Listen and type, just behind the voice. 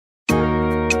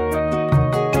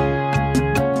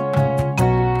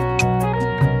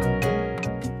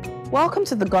Welcome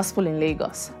to the Gospel in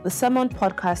Lagos, the sermon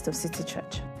podcast of City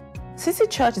Church. City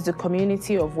Church is a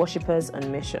community of worshippers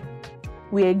on mission.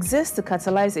 We exist to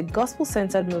catalyze a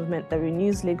gospel-centered movement that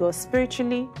renews Lagos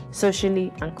spiritually,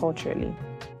 socially, and culturally.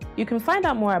 You can find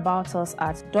out more about us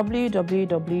at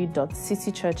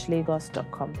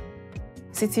www.citychurchlagos.com.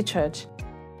 City Church.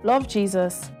 Love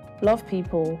Jesus, love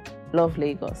people, love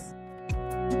Lagos.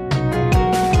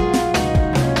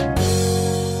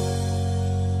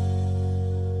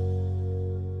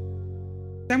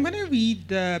 I'm going to read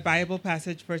the Bible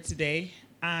passage for today,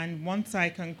 and once I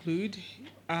conclude,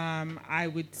 I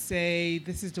would say,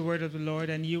 this is the word of the Lord,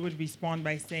 and you would respond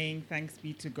by saying, thanks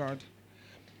be to God.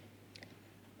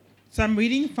 So I'm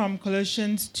reading from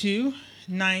Colossians 2,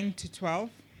 9 to 12.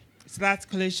 So that's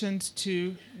Colossians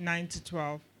 2, 9 to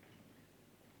 12.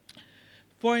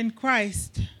 For in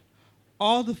Christ,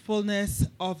 all the fullness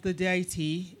of the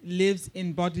deity lives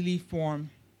in bodily form,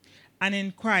 and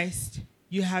in Christ,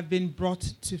 you have been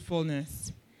brought to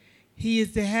fullness. He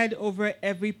is the head over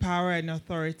every power and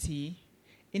authority.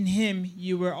 In him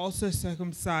you were also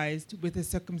circumcised with a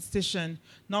circumcision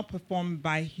not performed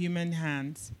by human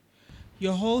hands.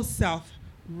 Your whole self,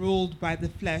 ruled by the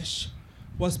flesh,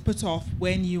 was put off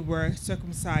when you were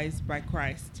circumcised by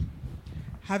Christ,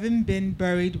 having been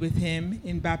buried with him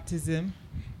in baptism,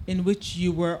 in which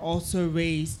you were also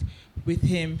raised with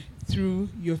him through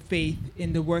your faith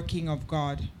in the working of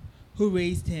God, who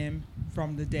raised him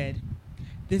from the dead.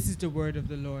 This is the word of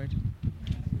the Lord.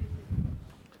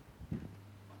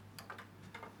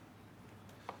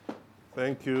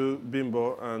 Thank you,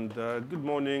 Bimbo, and good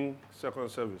morning,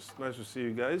 second service. Nice to see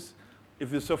you guys.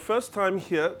 If it's your first time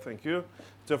here, thank you.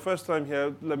 It's your first time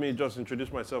here, let me just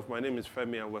introduce myself. My name is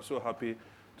Femi, and we're so happy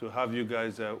to have you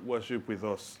guys worship with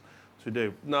us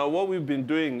today. Now, what we've been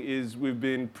doing is we've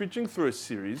been preaching through a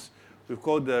series we've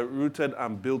called Rooted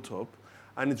and Built Up.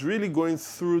 And it's really going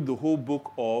through the whole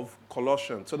book of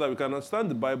Colossians so that we can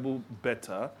understand the Bible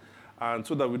better and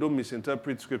so that we don't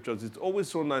misinterpret scriptures. It's always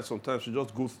so nice sometimes to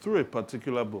just go through a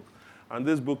particular book. And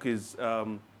this book is,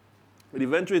 it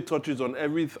eventually touches on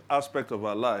every aspect of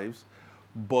our lives,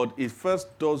 but it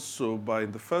first does so by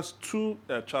the first two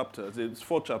chapters. It's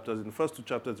 4 chapters. In the first 2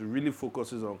 chapters, it really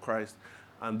focuses on Christ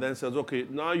and then says, okay,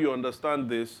 now you understand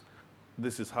this.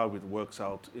 This is how it works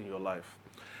out in your life.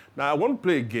 Now, I want to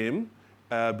play a game.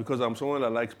 Because I'm someone that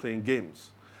likes playing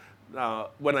games.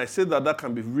 Now, when I say that, that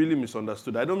can be really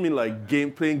misunderstood. I don't mean like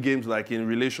playing games like in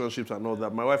relationships and all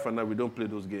that. My wife and I, we don't play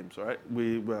those games, all right?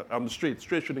 I'm the straight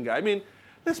shooting guy. I mean,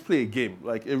 let's play a game,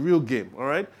 like a real game, all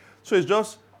right? So it's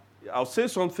just, I'll say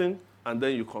something, and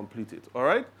then you complete it, all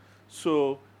right?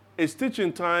 So, a stitch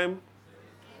in time,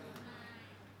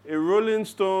 a rolling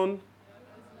stone.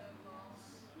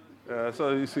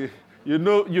 So you see, you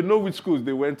know which schools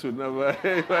they went to. Never.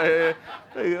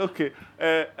 Okay.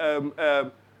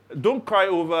 Don't cry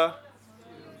over.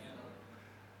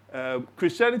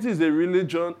 Christianity is a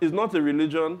religion. It's not a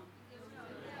religion.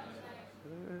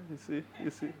 You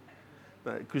see.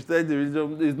 Christianity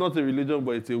is not a religion,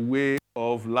 but it's a way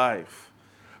of life.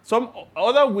 Some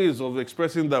other ways of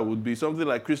expressing that would be something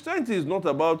like Christianity is not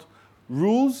about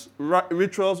rules,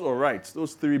 rituals, or rites.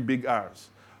 Those 3 big R's.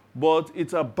 But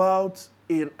it's about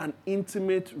an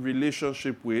intimate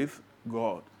relationship with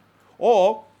God.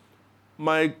 Or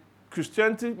my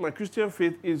Christian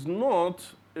faith is not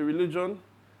a religion,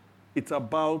 it's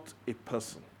about a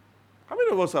person. How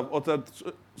many of us have uttered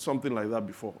something like that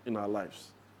before in our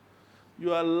lives?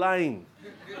 You are lying.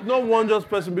 Not one just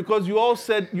person, because you all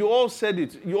said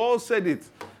it.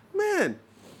 Man.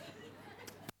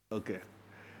 Okay.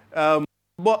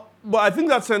 But I think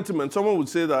that sentiment, someone would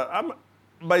say that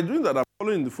by doing that, I'm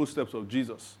following the footsteps of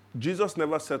Jesus. Jesus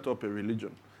never set up a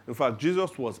religion. In fact,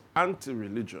 Jesus was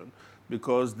anti-religion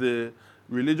because the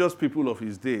religious people of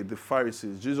his day, the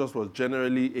Pharisees, Jesus was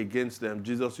generally against them.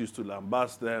 Jesus used to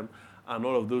lambast them and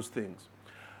all of those things.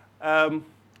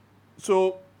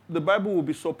 So the Bible will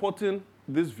be supporting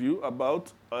this view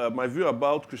about, my view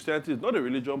about Christianity is not a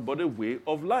religion, but a way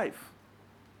of life.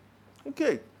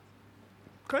 Okay.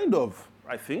 Kind of,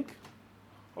 I think.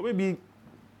 Or maybe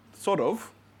sort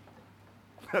of.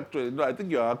 Actually, no, I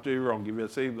think you're actually wrong if you're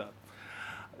saying that.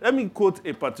 Let me quote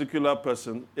a particular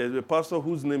person, a pastor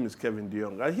whose name is Kevin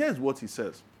DeYoung. And here's what he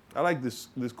says. I like this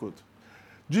quote.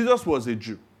 Jesus was a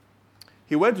Jew.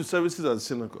 He went to services at the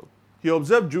synagogue. He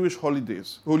observed Jewish holy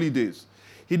days.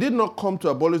 He did not come to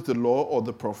abolish the law or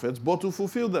the prophets, but to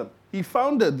fulfill them. He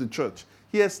founded the church.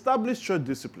 He established church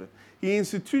discipline. He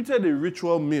instituted a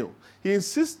ritual meal. He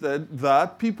insisted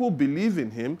that people believe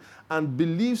in him and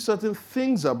believe certain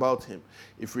things about him.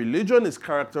 If religion is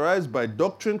characterized by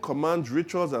doctrine, commands,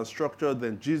 rituals, and structure,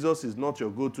 then Jesus is not your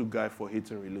go-to guy for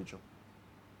hating religion.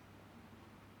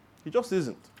 He just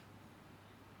isn't.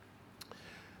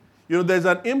 You know, there's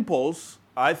an impulse,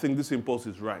 I think this impulse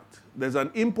is right. There's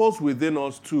an impulse within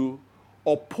us to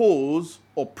oppose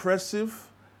oppressive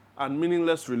and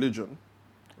meaningless religion,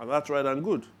 and that's right and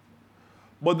good.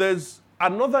 But there's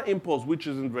another impulse which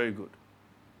isn't very good,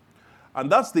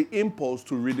 and that's the impulse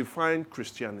to redefine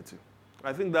Christianity.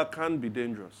 I think that can be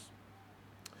dangerous.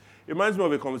 It reminds me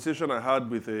of a conversation I had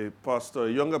with a pastor,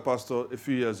 a younger pastor, a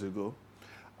few years ago,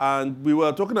 and we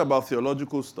were talking about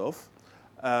theological stuff,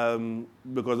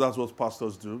 because that's what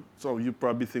pastors do. Some of you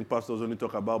probably think pastors only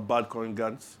talk about bad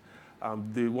congregants,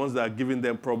 the ones that are giving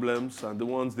them problems, and the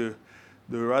ones they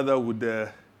rather would,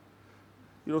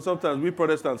 you know, sometimes we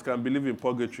Protestants can believe in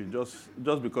purgatory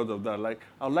just because of that. Like,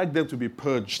 I'd like them to be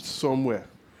purged somewhere.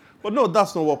 But no,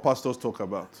 that's not what pastors talk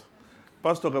about.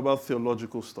 Pastors talk about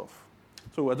theological stuff.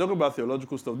 So we're talking about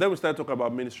theological stuff. Then we started talking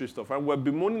about ministry stuff. And we're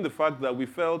bemoaning the fact that we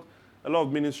felt a lot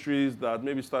of ministries that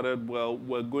maybe started, well,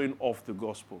 were going off the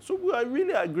gospel. So we are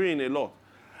really agreeing a lot.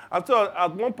 Until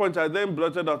at one point I then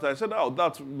blurted out, I said, oh,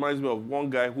 that reminds me of one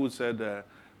guy who said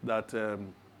that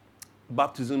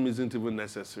baptism isn't even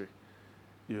necessary,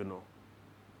 you know.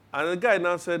 And the guy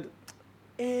now said,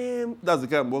 that's the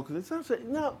guy I'm working with. I said,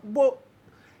 no, but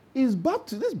is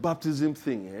this baptism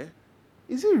thing,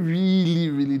 is it really,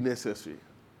 really necessary?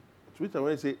 To which I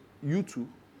want to say, you too.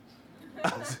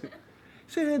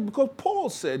 He said, because Paul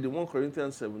said in 1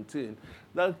 Corinthians 17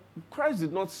 that Christ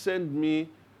did not send me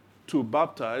to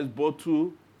baptize, but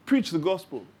to preach the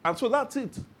gospel. And so that's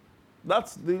it.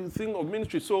 That's the thing of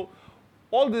ministry. So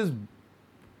all this,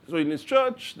 so in his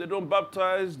church, they don't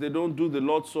baptize, they don't do the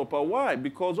Lord's Supper. Why?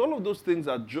 Because all of those things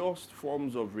are just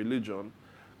forms of religion.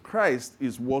 Christ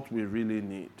is what we really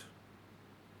need.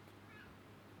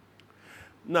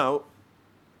 Now,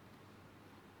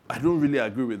 I don't really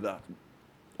agree with that.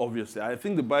 Obviously, I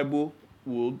think the Bible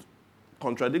would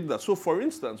contradict that. So, for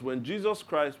instance, when Jesus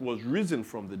Christ was risen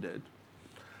from the dead,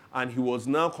 and he was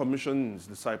now commissioning his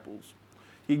disciples,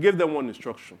 he gave them one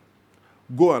instruction: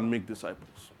 go and make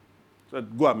disciples. He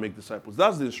said, go and make disciples.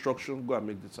 That's the instruction, go and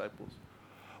make disciples.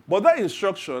 But that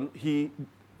instruction, he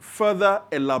further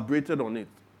elaborated on it.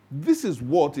 This is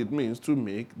what it means to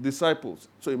make disciples.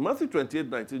 So in Matthew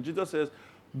 28:19, Jesus says,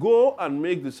 go and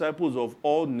make disciples of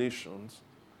all nations.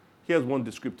 Here's one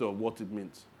descriptor of what it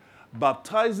means: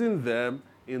 baptizing them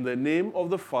in the name of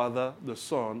the Father, the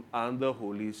Son, and the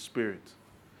Holy Spirit.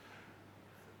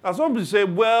 Now, some people say,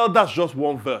 well, that's just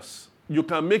one verse. You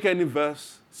can make any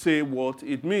verse say what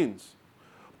it means.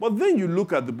 But then you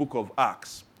look at the book of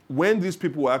Acts, when these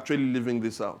people were actually living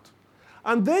this out.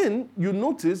 And then you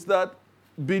notice that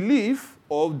belief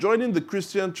of joining the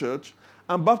Christian church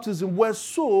and baptism were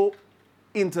so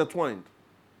intertwined.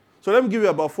 So let me give you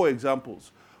about 4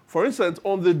 examples. For instance,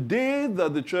 on the day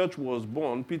that the church was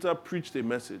born, Peter preached a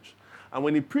message. And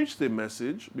when he preached a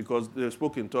message, because they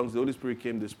spoke in tongues, the Holy Spirit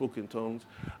came, they spoke in tongues.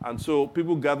 And so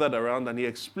people gathered around and he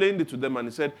explained it to them and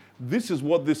he said, this is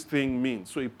what this thing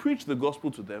means. So he preached the gospel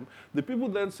to them. The people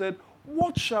then said,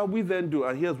 what shall we then do?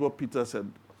 And here's what Peter said.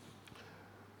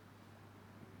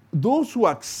 Those who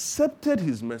accepted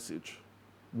his message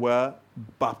were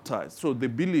baptized. So they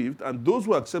believed, and those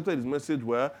who accepted his message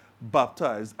were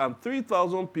baptized, and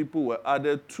 3,000 people were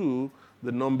added to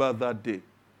the number that day.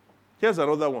 Here's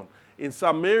another one. In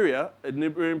Samaria, a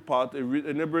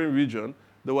neighboring region,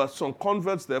 there were some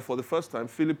converts there for the first time.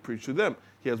 Philip preached to them.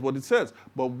 Here's what it says.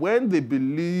 But when they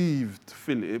believed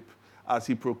Philip, as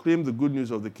he proclaimed the good news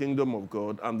of the kingdom of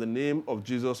God and the name of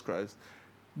Jesus Christ,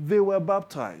 they were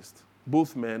baptized,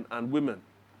 both men and women.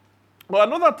 But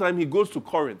another time he goes to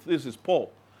Corinth. This is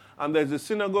Paul. And there's a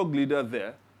synagogue leader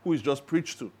there who is just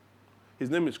preached to.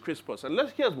 His name is Crispus. And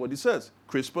here's what he says.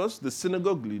 Crispus, the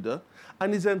synagogue leader,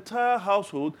 and his entire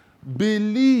household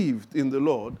believed in the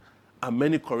Lord. And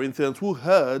many Corinthians who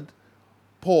heard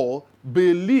Paul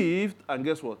believed, and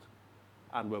guess what?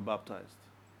 And were baptized.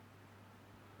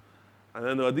 And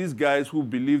then there were these guys who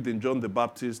believed in John the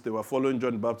Baptist. They were following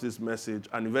John the Baptist's message.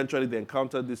 And eventually they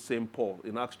encountered this same Paul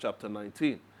in Acts chapter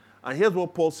 19. And here's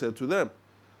what Paul said to them.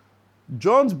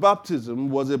 John's baptism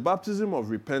was a baptism of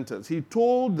repentance. He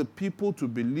told the people to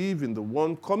believe in the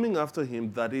one coming after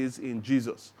him, that is, in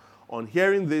Jesus. On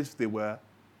hearing this, they were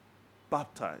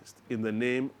baptized in the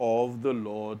name of the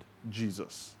Lord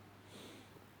Jesus.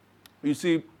 You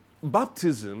see,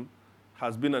 baptism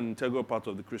has been an integral part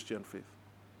of the Christian faith.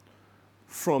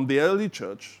 From the early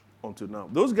church until now.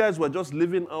 Those guys were just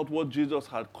living out what Jesus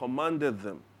had commanded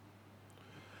them.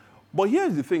 But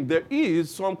here's the thing, there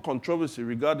is some controversy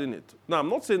regarding it. Now, I'm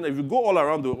not saying that if you go all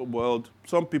around the world,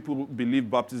 some people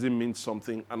believe baptism means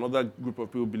something, another group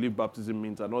of people believe baptism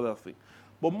means another thing.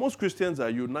 But most Christians are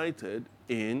united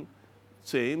in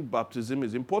saying baptism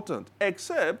is important,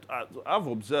 except, as I've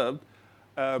observed,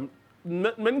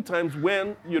 many times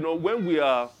when we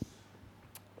are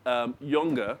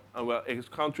younger and we're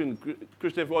encountering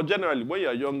Christian, or generally when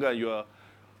you're younger and you're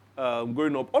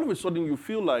growing up, all of a sudden you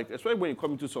feel like, especially when you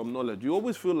come into some knowledge, you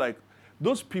always feel like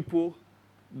those people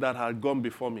that had gone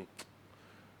before me,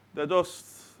 they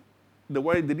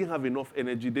didn't have enough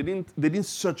energy. They didn't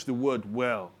search the word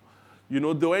well. They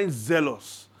weren't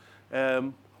zealous.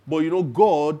 But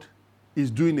God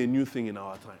is doing a new thing in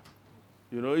our time.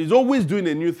 He's always doing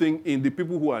a new thing in the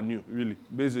people who are new, really,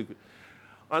 basically.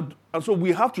 And so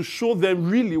we have to show them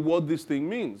really what this thing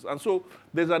means. And so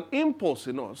there's an impulse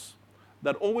in us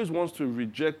that always wants to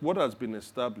reject what has been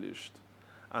established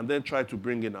and then try to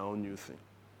bring in our own new thing.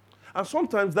 And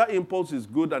sometimes that impulse is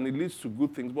good and it leads to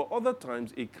good things, but other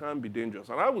times it can be dangerous.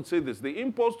 And I would say this, the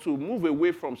impulse to move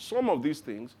away from some of these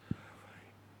things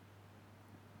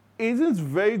isn't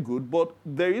very good, but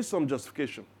there is some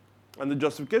justification. And the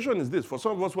justification is this. For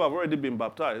some of us who have already been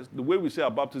baptized, the way we say our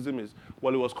baptism is,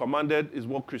 well, it was commanded, is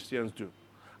what Christians do.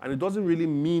 And it doesn't really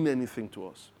mean anything to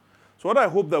us. So what I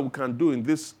hope that we can do in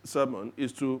this sermon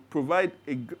is to provide,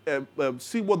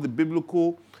 see what the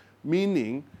biblical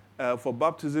meaning for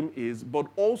baptism is, but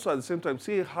also at the same time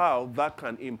see how that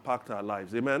can impact our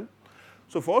lives. Amen?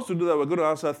 So for us to do that, we're going to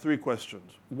answer 3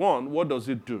 questions. 1, what does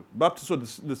it do? So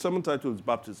the sermon title is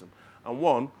baptism. And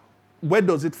 1, where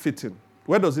does it fit in?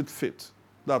 Where does it fit?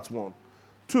 That's 1.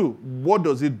 2, what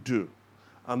does it do?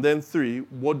 And then 3,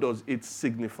 what does it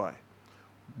signify?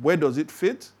 Where does it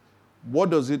fit?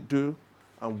 What does it do?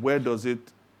 And what does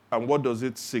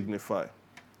it signify?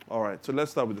 All right, so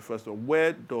let's start with the first one.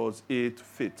 Where does it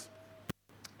fit?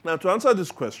 Now, to answer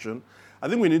this question, I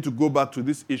think we need to go back to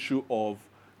this issue of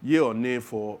yea or nay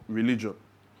for religion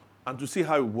and to see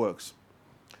how it works.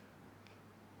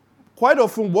 Quite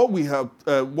often what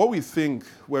we think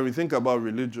when we think about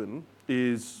religion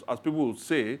is, as people will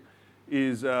say,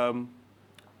 is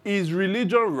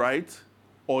religion right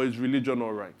or is religion not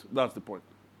right? That's the point.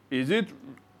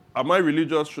 Am I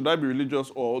religious? Should I be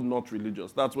religious or not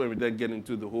religious? That's when we then get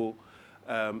into the whole,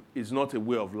 it's not a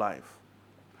way of life.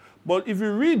 But if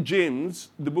you read James,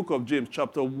 the book of James,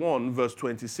 chapter 1, verse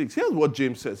 26, here's what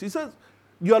James says. He says,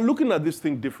 you are looking at this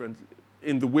thing differently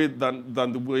in the way than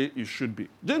the way it should be.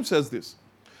 James says this,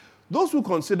 those who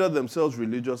consider themselves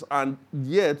religious and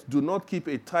yet do not keep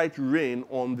a tight rein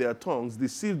on their tongues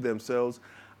deceive themselves,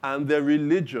 and their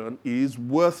religion is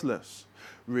worthless.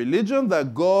 Religion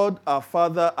that God our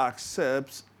Father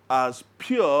accepts as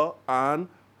pure and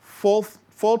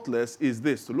faultless is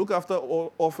this, to look after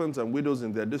orphans and widows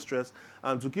in their distress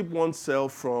and to keep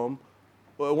oneself from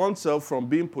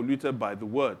being polluted by the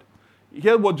word.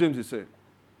 Here's what James is saying.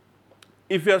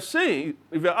 If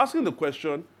you're asking the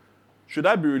question, should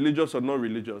I be religious or not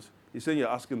religious, he's saying you're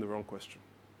asking the wrong question.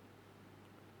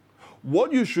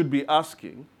 What you should be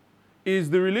asking is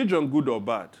the religion good or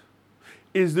bad?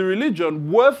 Is the religion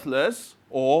worthless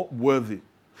or worthy?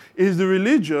 Is the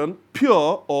religion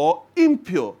pure or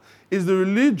impure? Is the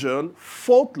religion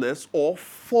faultless or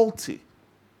faulty?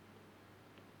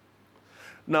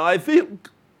 Now, I think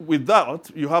with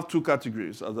that, you have 2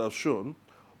 categories, as I've shown.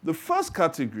 The first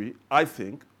category, I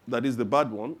think, that is the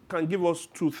bad one, can give us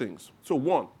 2 things. So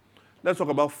 1, let's talk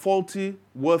about faulty,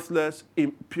 worthless,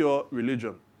 impure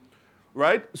religion.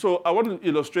 Right? So I want to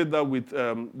illustrate that with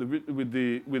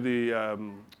the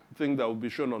thing that will be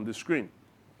shown on the screen.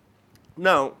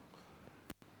 Now,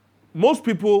 most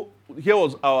people, here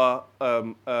was our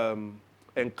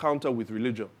encounter with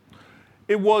religion.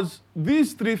 It was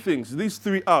these 3 things, these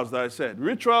 3 R's that I said: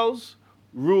 rituals,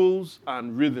 rules,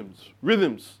 and rhythms.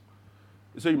 Rhythms.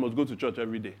 You say you must go to church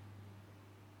every day.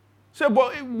 Say,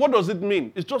 but what does it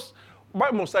mean? It's just,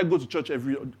 why must I go to church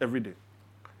every day?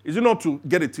 Is it not to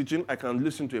get a teaching? I can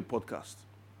listen to a podcast.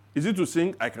 Is it to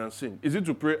sing? I can sing. Is it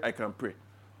to pray? I can pray.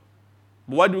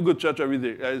 But why do we go to church every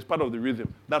day? It's part of the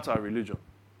rhythm. That's our religion.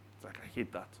 It's like, I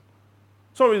hate that.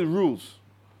 Some of the rules.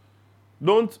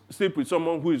 Don't sleep with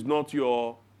someone who is not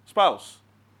your spouse.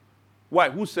 Why?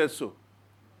 Who says so?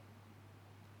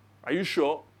 Are you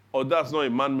sure? Or that's not a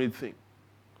man-made thing?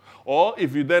 Or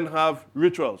if you then have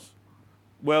rituals,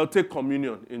 well, take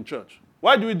communion in church.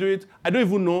 Why do we do it? I don't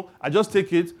even know. I just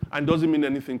take it and it doesn't mean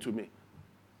anything to me.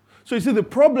 So you see, the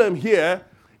problem here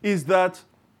is that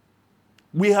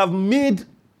we have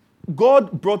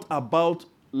God brought about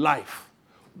life.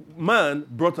 man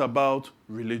brought about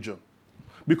religion.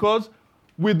 Because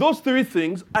with those three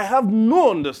things, I have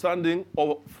no understanding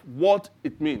of what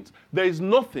it means. There is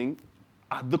nothing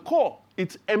at the core.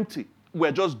 It's empty.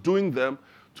 We're just doing them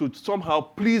to somehow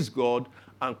please God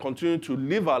and continue to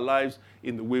live our lives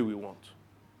in the way we want.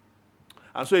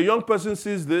 And so a young person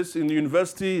sees this in the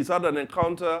university, he's had an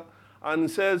encounter, and he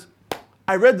says,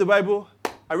 I read the Bible,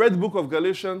 I read the book of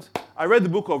Galatians, I read the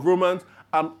book of Romans,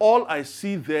 and all I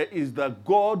see there is that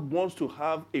God wants to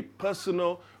have a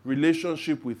personal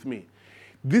relationship with me.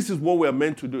 This is what we're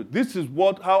meant to do. This is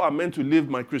how I'm meant to live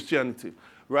my Christianity,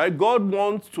 right? God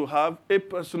wants to have a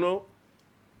personal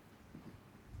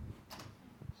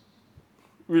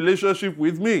relationship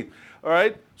with me, all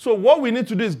right? So what we need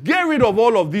to do is get rid of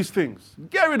all of these things.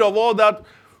 Get rid of all that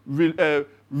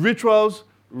rituals,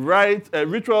 rhythms,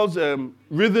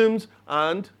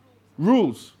 and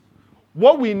rules.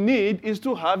 What we need is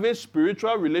to have a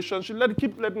spiritual relationship.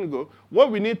 Keep letting go.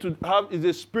 What we need to have is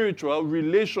a spiritual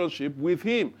relationship with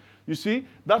Him. You see,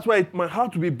 that's why my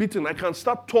heart will be beating. I can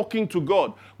start talking to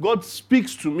God. God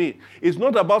speaks to me. It's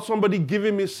not about somebody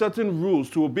giving me certain rules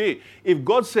to obey. If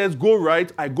God says go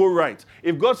right, I go right.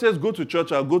 If God says go to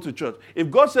church, I'll go to church. If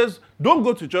God says don't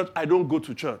go to church, I don't go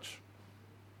to church.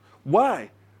 Why?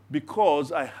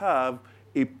 Because I have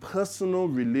a personal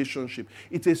relationship.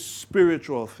 It's a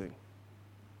spiritual thing.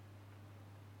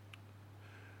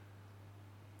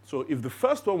 So if the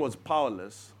first one was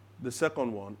powerless, the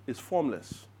second one is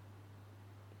formless.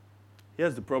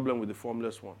 Here's the problem with the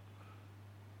formless one.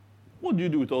 What do you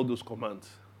do with all those commands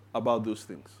about those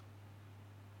things?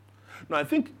 Now, I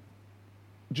think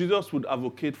Jesus would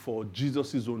advocate for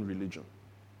Jesus' own religion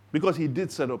because he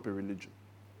did set up a religion.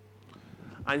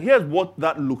 And here's what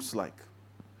that looks like.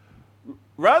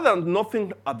 Rather than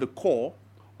nothing at the core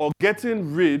or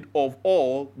getting rid of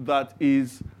all that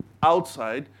is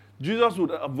outside, Jesus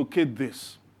would advocate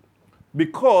this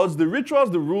because the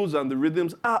rituals, the rules, and the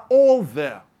rhythms are all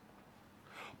there.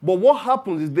 But what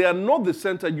happens is they are not the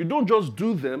center. You don't just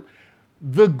do them.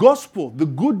 The gospel, the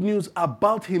good news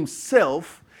about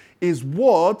himself is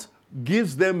what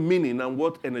gives them meaning and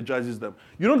what energizes them.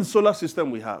 You know the solar system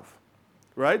we have,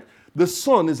 right? The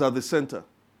sun is at the center.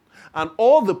 And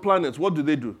all the planets, what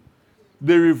do?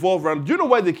 They revolve around. Do you know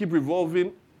why they keep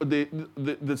revolving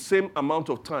the same amount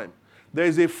of time? There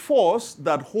is a force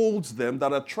that holds them,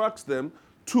 that attracts them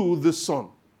to the sun.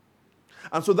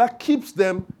 And so that keeps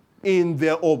them in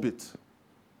their orbit.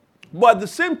 But at the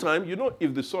same time, you know,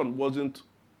 if the sun wasn't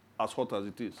as hot as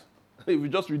it is, if it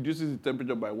just reduces the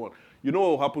temperature by 1, you know what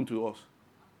will happen to us?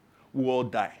 We'll all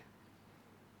die.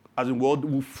 As in,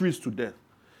 we'll freeze to death.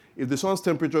 If the sun's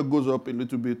temperature goes up a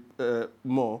little bit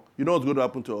more, you know what's going to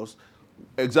happen to us?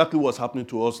 Exactly what's happening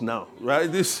to us now,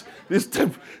 right? This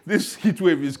heat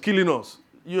wave is killing us.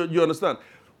 You understand?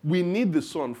 We need the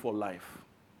sun for life.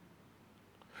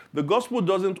 The gospel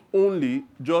doesn't only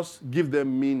just give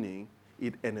them meaning,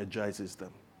 it energizes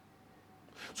them.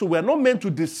 So we're not meant to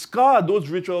discard those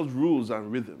rituals, rules, and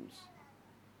rhythms.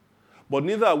 But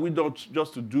neither are we not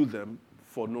just to do them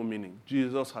for no meaning.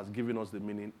 Jesus has given us the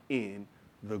meaning in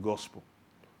the gospel.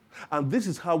 And this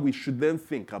is how we should then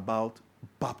think about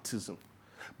baptism.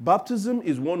 Baptism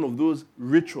is one of those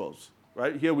rituals,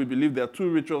 right? Here we believe there are 2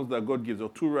 rituals that God gives, or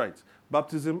 2 rites,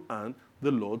 baptism and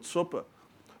the Lord's Supper.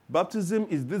 Baptism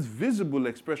is this visible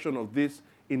expression of this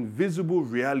invisible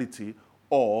reality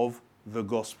of the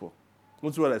gospel.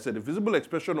 That's what I said, a visible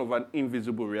expression of an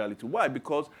invisible reality. Why?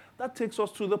 Because that takes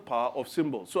us to the power of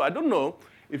symbols. So I don't know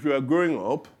if you are growing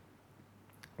up,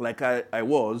 like I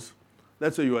was,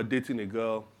 let's say you are dating a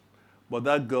girl, but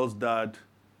that girl's dad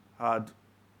had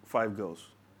 5 girls,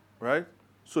 right?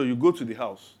 So you go to the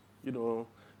house. You know,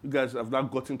 you guys have now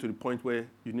gotten to the point where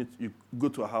you go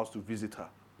to a house to visit her.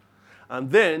 And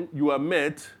then you are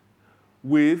met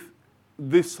with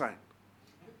this sign.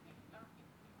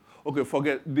 Okay,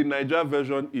 forget. The Nigeria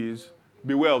version is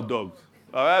beware of dogs.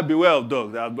 All right, beware of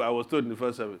dogs. I was told in the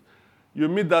first service. You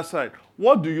meet that sign.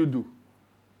 What do?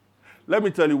 Let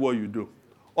me tell you what you do.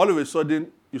 All of a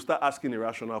sudden, you start asking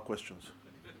irrational questions.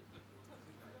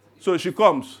 So she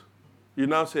comes. You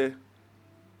now say,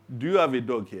 do you have a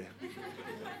dog here?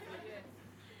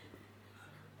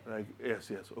 Like, yes,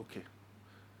 okay.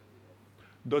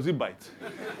 Does it bite?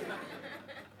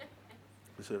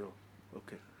 He said, no.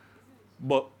 Okay.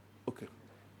 But, okay.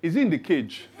 Is he in the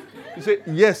cage? He said,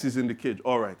 yes, he's in the cage.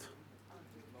 All right.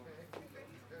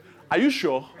 Are you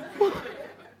sure?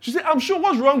 She said, I'm sure.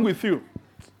 What's wrong with you?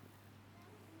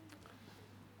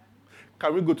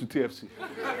 Can we go to TFC?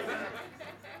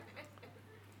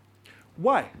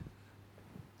 Why?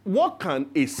 What can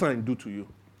a sign do to you?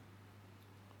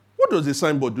 What does a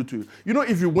signboard do to you? You know,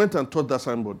 if you went and taught that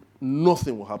signboard,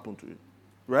 nothing will happen to you,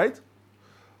 right?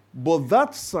 But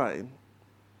that sign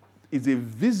is a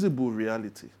visible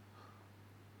reality.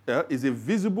 Yeah? Is a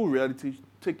visible reality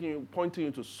pointing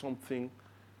you to something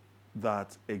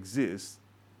that exists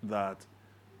that,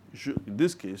 in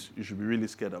this case, you should be really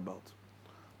scared about.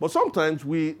 But sometimes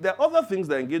there are other things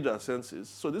that engage our senses.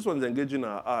 So this one is engaging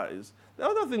our eyes. There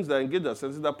are other things that engage our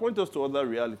senses that point us to other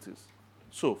realities.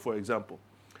 So, for example,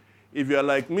 if you're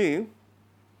like me,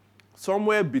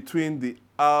 somewhere between the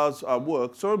hours at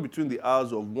work, somewhere between the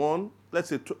hours of 1, let's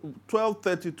say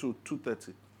 12:30 to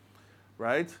 2:30,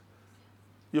 right?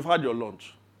 You've had your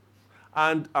lunch.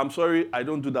 And I'm sorry, I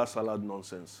don't do that salad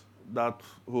nonsense. That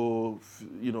whole,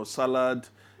 salad,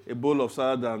 a bowl of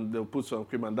salad, and they'll put some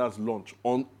cream, and that's lunch.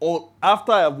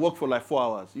 After I've worked for like 4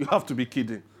 hours, you have to be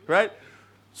kidding, right?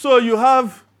 So you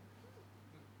have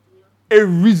a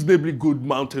reasonably good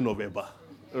mountain of eba,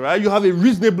 right? You have a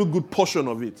reasonably good portion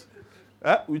of it.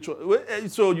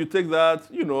 So you take that,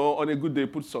 on a good day,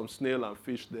 put some snail and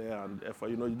fish there, and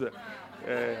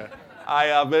I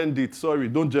have earned it. Sorry,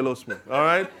 don't jealous me, all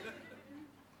right?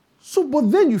 So,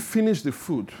 but then you finish the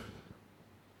food,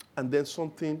 and then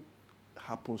something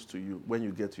happens to you when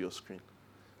you get to your screen.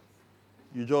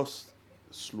 You just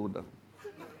slow down.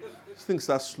 Things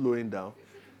start slowing down.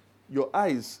 Your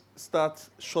eyes start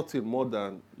shutting more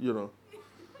than, you're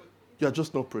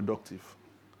just not productive.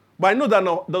 But I know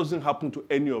that doesn't happen to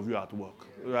any of you at work.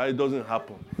 Right? It doesn't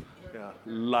happen. Yeah,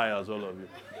 liars, all of you.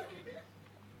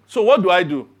 So what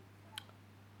do?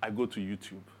 I go to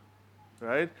YouTube,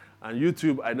 right? And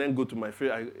YouTube, I then go to my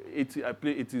favorite, I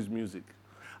play 80s music.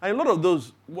 And a lot of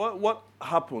those, what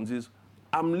happens is,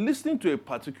 I'm listening to a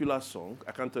particular song.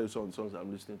 I can't tell you some of the songs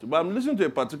I'm listening to, but I'm listening to a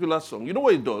particular song. You know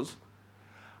what it does?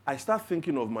 I start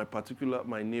thinking of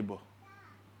my neighbor,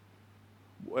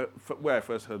 where I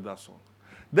first heard that song.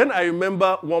 Then I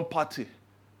remember one party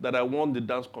that I won the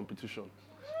dance competition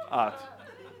at.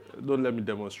 Don't let me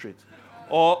demonstrate.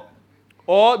 Or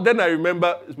then I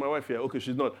remember, is my wife here? Okay,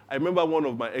 she's not. I remember one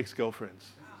of my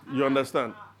ex-girlfriends. You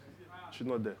understand? She's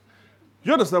not there.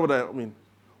 You understand what I mean?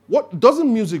 What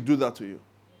doesn't music do that to you?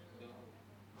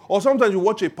 Or sometimes you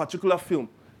watch a particular film,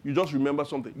 you just remember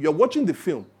something. You're watching the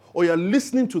film, or you're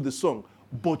listening to the song,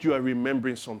 but you are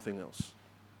remembering something else.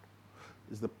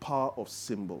 It's the power of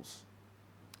symbols.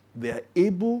 They are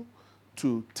able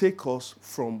to take us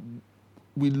from,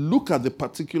 we look at the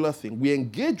particular thing, we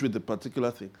engage with the particular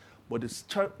thing, but it's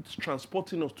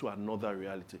transporting us to another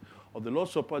reality. On the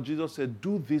Lord's Supper, Jesus said,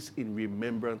 do this in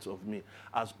remembrance of me.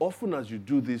 As often as you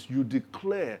do this, you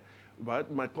declare, right,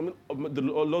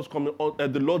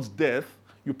 the Lord's death,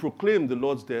 you proclaim the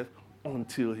Lord's death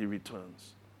until he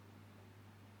returns.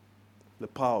 The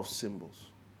power of symbols.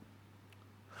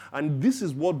 And this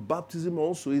is what baptism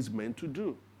also is meant to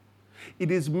do.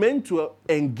 It is meant to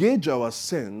engage our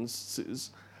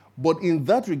senses, but in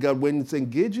that regard, when it's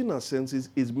engaging our senses,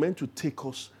 it's meant to take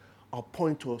us or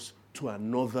point us to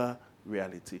another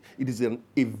reality. It is a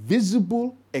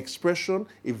visible expression,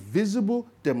 a visible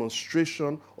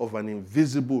demonstration of an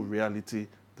invisible reality,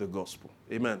 the gospel.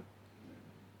 Amen.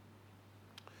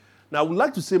 Now, I would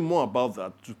like to say more about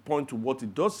that to point to what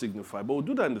it does signify, but we'll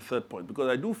do that in the third point because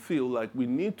I do feel like we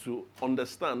need to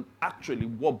understand actually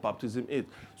what baptism is.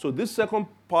 So this second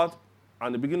part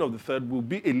and the beginning of the third will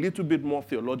be a little bit more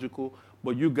theological,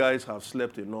 but you guys have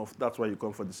slept enough. That's why you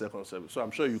come for the second service. So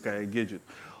I'm sure you can engage it.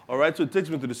 All right, so it takes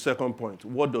me to the second point.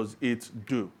 What does it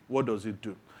do? What does it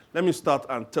do? Let me start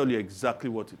and tell you exactly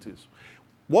what it is.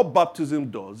 What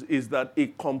baptism does is that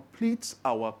it completes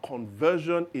our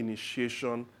conversion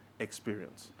initiation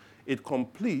experience. It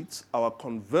completes our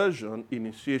conversion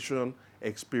initiation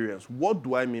experience. What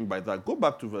do I mean by that? Go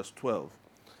back to verse 12.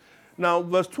 Now,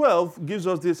 verse 12 gives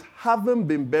us this, having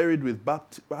been buried with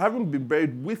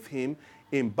him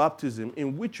in baptism,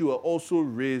 in which you are also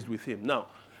raised with him. Now,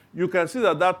 you can see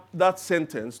that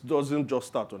sentence doesn't just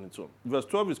start on its own. Verse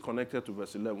 12 is connected to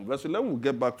verse 11. Verse 11 we'll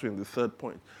get back to in the third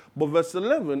point. But verse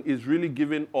 11 is really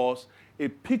giving us a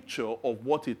picture of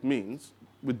what it means,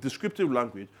 with descriptive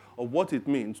language, of what it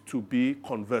means to be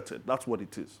converted. That's what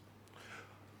it is.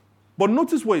 But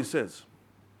notice what it says,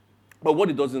 but what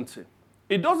it doesn't say.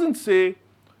 It doesn't say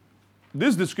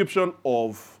this description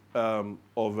of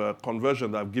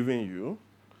conversion that I've given you,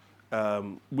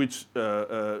 which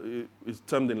is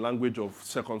termed in language of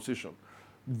circumcision.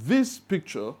 This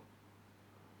picture,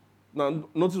 now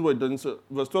notice what it doesn't say.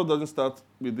 Verse 12 doesn't start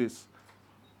with this.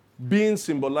 Being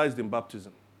symbolized in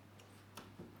baptism.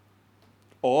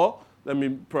 Or, let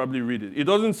me probably read it. It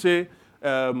doesn't say,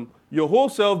 your whole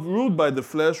self ruled by the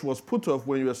flesh was put off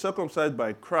when you were circumcised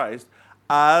by Christ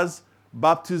as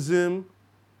baptism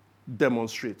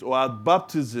demonstrates, or as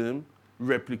baptism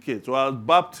replicates, or as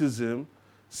baptism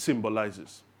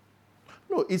symbolizes.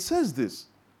 No, it says this.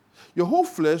 Your whole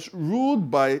self ruled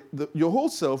by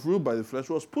the flesh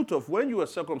was put off when you were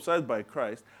circumcised by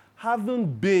Christ,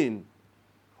 having been,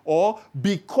 or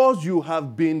because you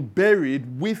have been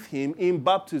buried with him in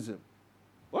baptism.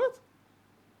 What?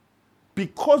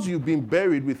 Because you've been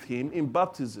buried with him in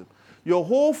baptism. Your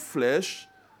whole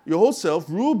self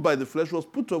ruled by the flesh was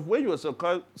put off when you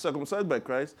were circumcised by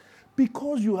Christ,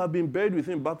 because you have been buried with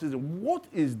him in baptism.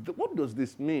 What does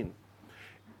this mean?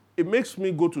 It makes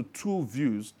me go to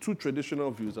two traditional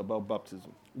views about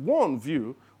baptism. One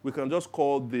view we can just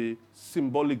call the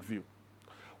symbolic view,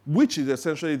 which is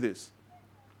essentially this.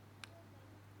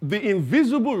 The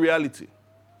invisible reality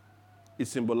is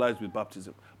symbolized with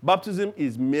baptism. Baptism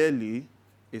is merely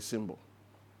a symbol.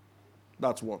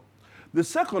 That's one. The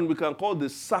second we can call the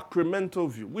sacramental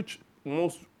view, which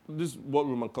this is what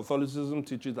Roman Catholicism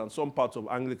teaches and some parts of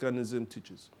Anglicanism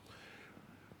teaches.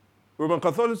 Roman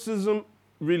Catholicism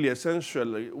really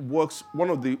essentially works,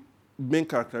 one of the main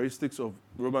characteristics of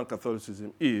Roman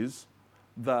Catholicism is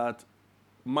that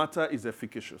matter is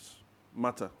efficacious.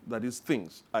 Matter, that is,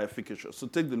 things are efficacious. So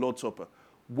take the Lord's Supper.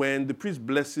 When the priest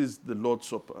blesses the Lord's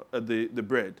Supper, the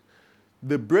bread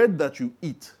that you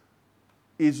eat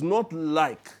is not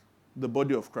like the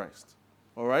body of Christ.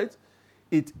 All right?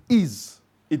 It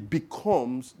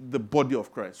becomes the body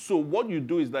of Christ. So what you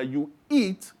do is that you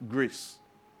eat grace.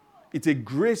 It's a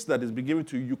grace that is given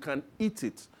to you. You can eat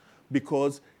it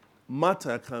because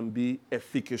matter can be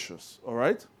efficacious. All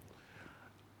right?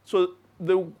 So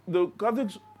the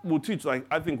Catholics will teach, like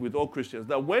I think with all Christians,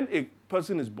 that when a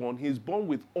person is born, he is born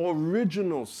with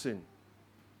original sin.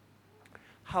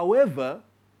 However,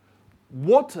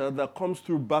 water that comes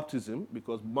through baptism,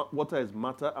 because water is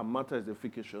matter and matter is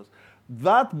efficacious,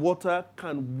 that water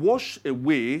can wash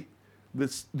away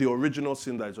the original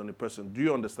sin that is on a person. Do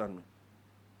you understand me?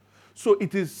 So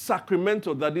it is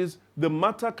sacramental, that is, the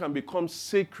matter can become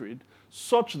sacred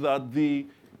such that the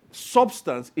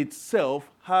substance itself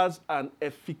has an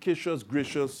efficacious,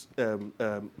 gracious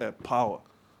power.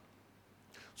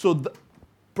 So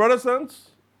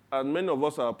Protestants, and many of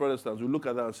us are Protestants, we look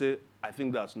at that and say, I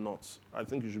think that's nuts. I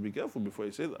think you should be careful before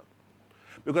you say that.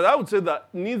 Because I would say that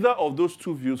neither of those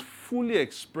two views fully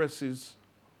expresses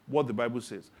what the Bible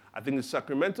says. I think the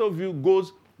sacramental view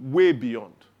goes way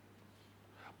beyond.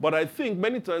 But I think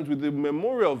many times with the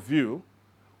memorial view,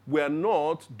 we are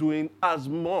not doing as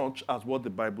much as what the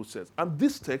Bible says. And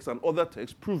this text and other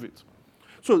texts prove it.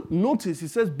 So notice he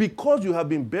says, because you have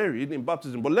been buried in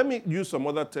baptism. But let me use some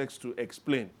other texts to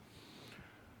explain.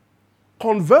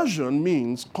 Conversion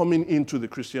means coming into the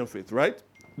Christian faith, right?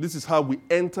 This is how we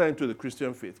enter into the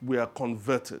Christian faith. We are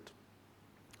converted.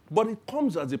 But it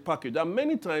comes as a package. And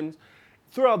many times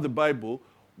throughout the Bible,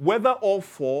 whether all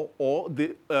four or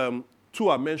the two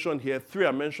are mentioned here, three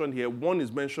are mentioned here, one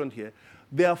is mentioned here,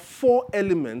 there are four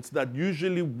elements that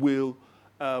usually will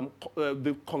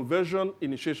the conversion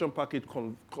initiation package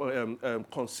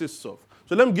consists of.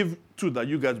 So let me give two that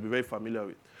you guys will be very familiar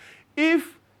with.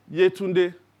 If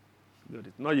Yetunde,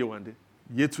 not Yewande,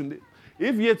 Yetunde,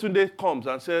 if Yetunde comes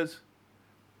and says,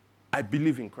 I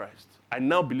believe in Christ, I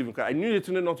now believe in Christ. I knew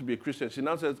Yetunde not to be a Christian. She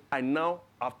now says,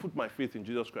 I've put my faith in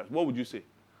Jesus Christ. What would you say?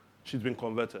 She's been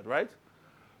converted, right?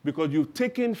 Because you've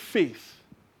taken faith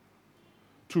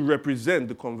to represent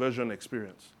the conversion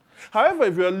experience. However,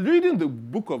 if you're reading the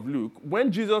book of Luke,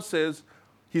 when Jesus says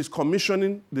he's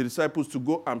commissioning the disciples to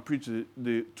go and preach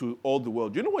to all the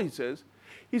world, do you know what he says?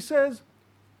 He says,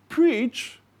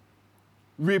 preach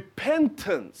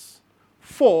repentance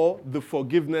for the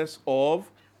forgiveness of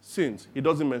sins. He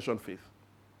doesn't mention faith.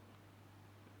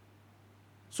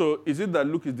 So is it that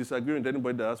Luke is disagreeing with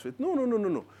anybody that has faith?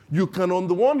 No. You can, on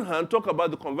the one hand, talk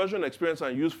about the conversion experience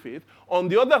and use faith. On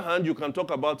the other hand, you can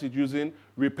talk about it using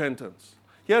repentance.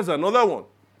 Here's another one.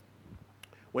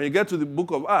 When you get to the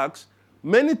book of Acts,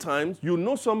 many times you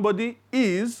know somebody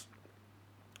is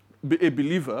a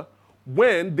believer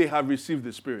when they have received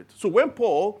the Spirit. So when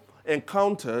Paul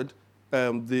encountered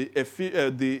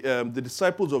the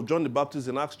disciples of John the Baptist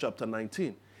in Acts chapter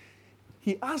 19,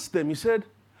 he asked them, he said,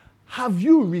 have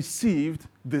you received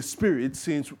the Spirit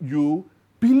since you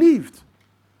believed?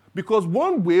 Because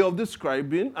another way of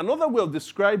describing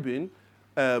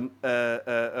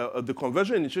the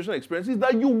conversion initiation experience is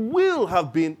that you will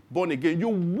have been born again. You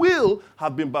will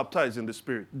have been baptized in the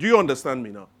Spirit. Do you understand me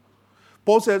now?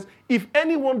 Paul says, if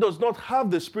anyone does not have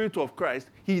the Spirit of Christ,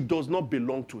 he does not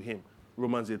belong to him.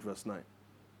 Romans 8 verse 9.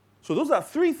 So those are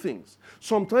three things.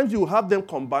 Sometimes you have them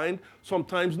combined,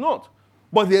 sometimes not.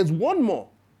 But there's one more.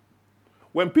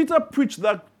 When Peter preached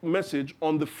that message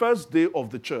on the first day of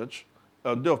the church,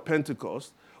 day of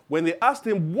Pentecost, when they asked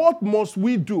him, what must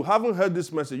we do? Haven't heard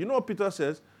this message. You know what Peter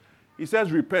says? He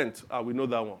says, repent. We know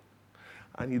that one.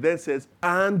 And he then says,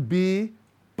 and be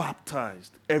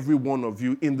baptized, every one of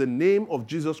you, in the name of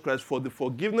Jesus Christ for the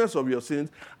forgiveness of your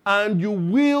sins, and you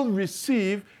will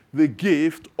receive the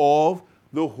gift of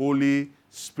the Holy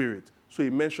Spirit. So he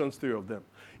mentions 3 of them.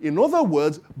 In other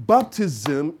words,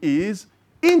 baptism is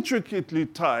intricately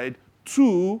tied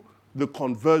to the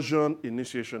conversion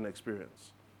initiation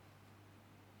experience.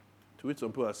 To which some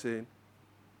people are saying,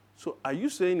 so are you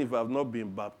saying if I've not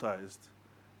been baptized,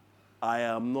 I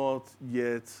am not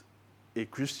yet a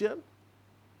Christian?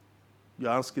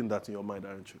 You're asking that in your mind,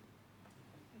 aren't you?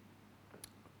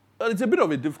 It's a bit of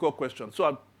a difficult question.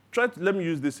 So let me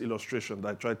use this illustration that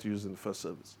I tried to use in the first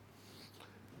service.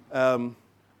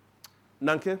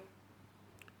 Nanke,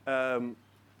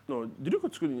 no, did you go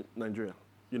to school in Nigeria?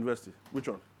 University? Which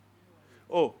one?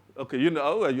 Oh, okay. You're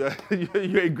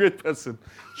a great person.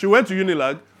 She went to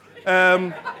Unilag.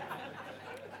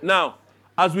 Now,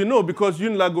 as we know, because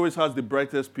Unilag always has the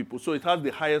brightest people, so it has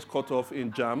the highest cutoff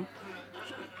in JAM.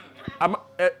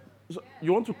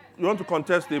 You want to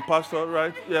contest the pastor,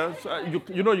 right? Yeah. So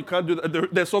you can't do that.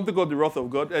 There's something called the wrath of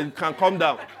God, and you can calm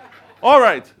down. All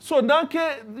right. So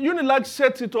Nanke, Unilag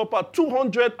sets it up at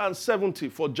 270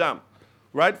 for JAM,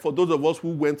 right? For those of us who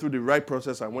went through the right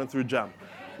process and went through JAM,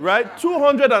 right?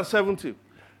 270.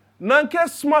 Nanke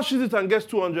smashes it and gets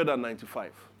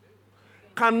 295.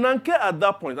 Can Nanke at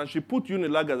that point, and she put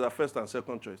Unilag as her first and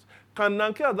second choice, can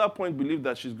Nanke at that point believe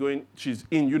that she's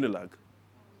in Unilag?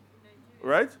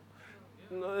 Right?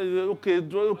 Okay,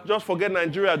 just forget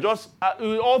Nigeria. Just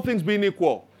all things being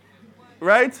equal.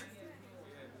 Right?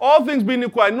 All things being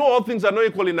equal. I know all things are not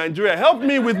equal in Nigeria. Help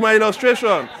me with my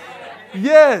illustration.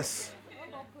 Yes.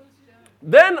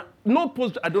 Then, no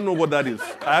post. I don't know what that is.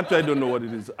 I actually don't know what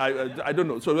it is. I don't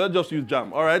know. So let's just use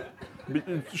JAM. All right?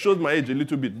 It shows my age a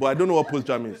little bit, but I don't know what post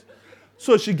JAM is.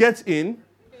 So she gets in,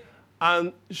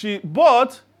 and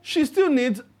but she still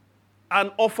needs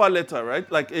an offer letter,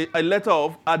 right? Like a letter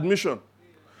of admission.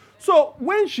 So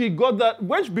when she got that,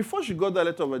 before she got that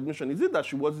letter of admission, is it that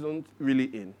she wasn't really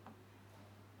in?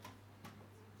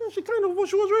 She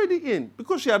was already in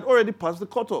because she had already passed the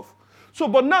cutoff. So,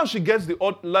 but now she gets the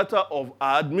letter of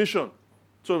admission.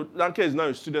 So Nanke is now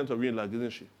a student of Unilag,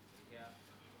 isn't she? Yeah.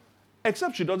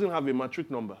 Except she doesn't have a matric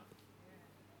number.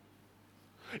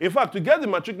 In fact, to get the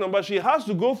matric number, she has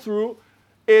to go through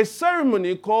a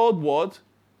ceremony called what?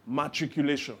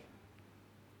 Matriculation.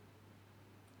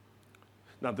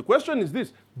 Now the question is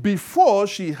this: before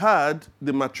she had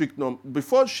the matric number,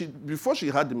 before she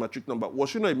had the matric number,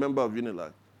 was she not a member of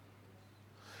Unilag?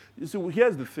 You see,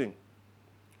 here's the thing.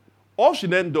 All she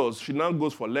then does, she now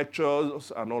goes for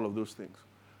lectures and all of those things.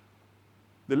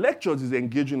 The lectures is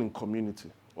engaging in community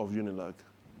of Unilag.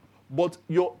 But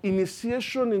your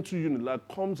initiation into Unilag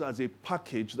comes as a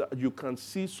package that you can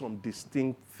see some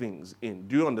distinct things in.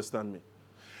 Do you understand me?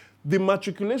 The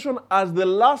matriculation, as the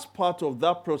last part of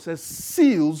that process,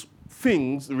 seals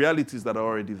things, realities that are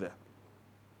already there.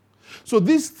 So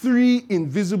these 3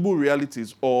 invisible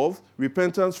realities of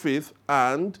repentance, faith,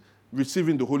 and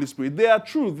receiving the Holy Spirit, they are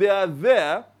true, they are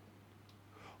there,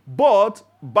 but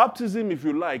baptism, if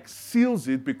you like, seals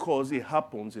it because it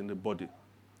happens in the body.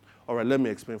 All right, let me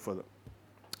explain further.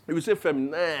 If you say,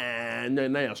 Femi,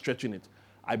 now you're stretching it.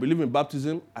 I believe in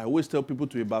baptism. I always tell people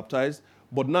to be baptized,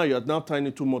 but now you're now tying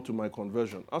it too much to my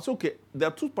conversion. I said, okay, there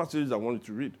are 2 passages I wanted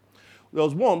to read. There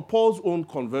was one, Paul's own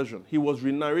conversion. He was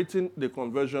re-narrating the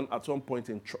conversion at some point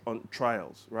on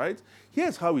trials, right?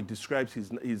 Here's how he describes his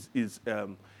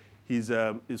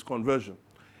conversion.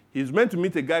 He's meant to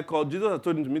meet a guy called, Jesus had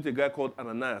told him to meet a guy called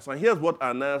Ananias. And here's what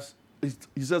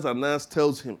he says Ananias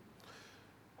tells him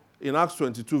in Acts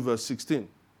 22, verse 16.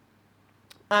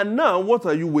 And now, what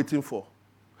are you waiting for?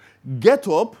 Get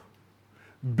up,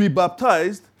 be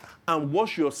baptized, and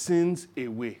wash your sins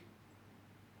away.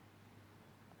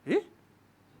 Eh?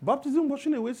 Baptism,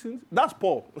 washing away sins? That's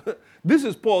Paul. This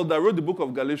is Paul that wrote the book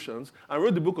of Galatians and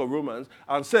wrote the book of Romans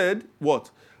and said,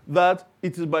 what? That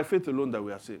it is by faith alone that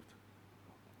we are saved.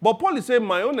 But Paul is saying,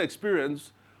 my own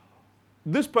experience,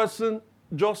 this person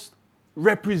just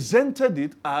represented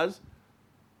it as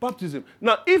baptism.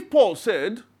 Now, if Paul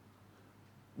said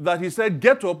that he said,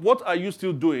 get up, what are you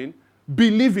still doing?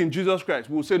 Believe in Jesus Christ.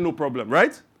 We'll say no problem,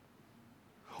 right?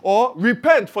 Or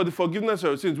repent for the forgiveness of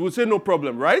your sins. We'll say no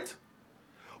problem, right?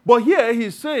 But here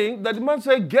he's saying that the man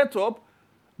said, get up,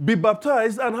 be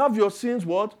baptized, and have your sins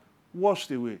what? Washed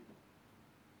away.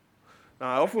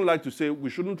 Now, I often like to say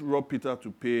we shouldn't rob Peter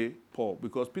to pay Paul,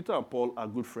 because Peter and Paul are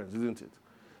good friends, isn't it?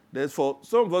 There's for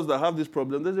some of us that have this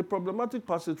problem, there's a problematic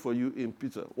passage for you in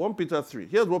Peter. 1 Peter 3.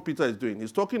 Here's what Peter is doing.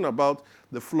 He's talking about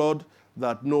the flood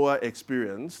that Noah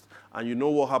experienced. And you know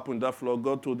what happened in that flood.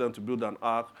 God told them to build an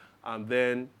ark. And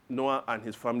then Noah and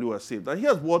his family were saved. And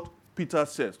here's what Peter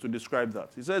says to describe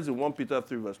that. He says in 1 Peter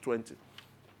 3 verse 20.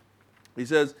 He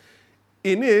says,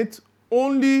 in it,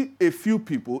 only a few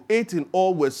people, 8 in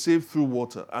all, were saved through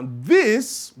water. And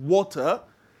this water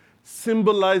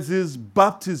symbolizes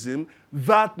baptism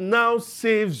that now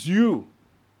saves you.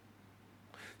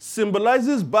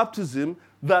 Symbolizes baptism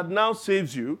that now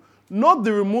saves you, not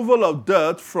the removal of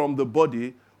dirt from the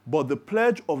body, but the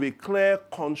pledge of a clear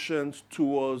conscience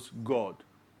towards God.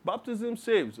 Baptism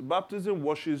saves. Baptism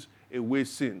washes away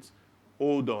sins.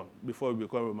 Hold on, before we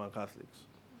become Roman Catholics.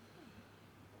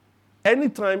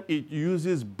 Anytime it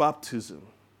uses baptism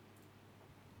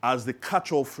as the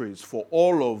catch-all phrase for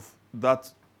all of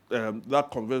that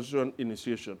conversion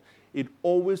initiation, it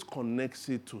always connects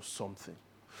it to something.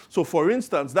 So, for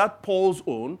instance, that Paul's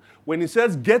own, when he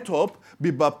says, get up, be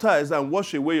baptized, and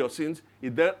wash away your sins,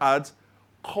 it then adds,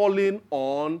 calling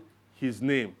on his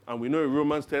name. And we know in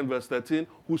Romans 10, verse 13,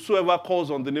 whosoever calls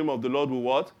on the name of the Lord will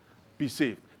what? Be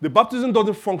saved. The baptism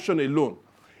doesn't function alone.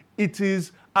 It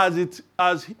is as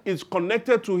it's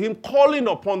connected to him calling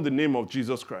upon the name of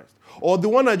Jesus Christ. Or the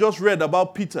one I just read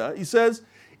about Peter, he says,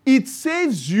 it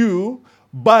saves you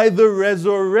by the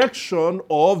resurrection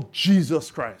of Jesus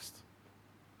Christ.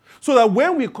 So that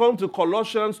when we come to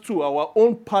Colossians 2, our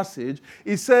own passage,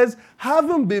 it says,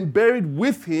 having been buried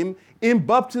with him in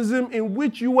baptism, in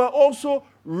which you were also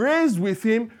raised with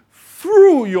him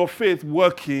through your faith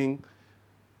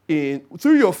in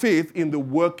the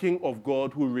working of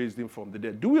God who raised him from the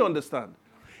dead. Do we understand?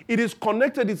 It is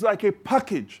connected. It's like a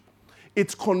package.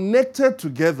 It's connected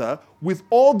together with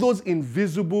all those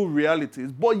invisible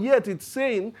realities, but yet it's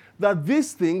saying that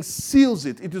this thing seals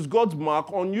it. It is God's mark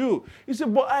on you. You say,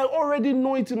 but I already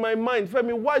know it in my mind.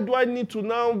 Femi, why do I need to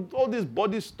now, all this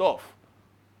body stuff?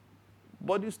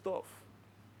 Body stuff.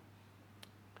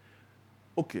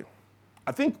 Okay.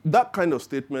 I think that kind of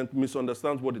statement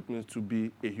misunderstands what it means to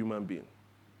be a human being.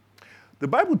 The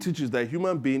Bible teaches that a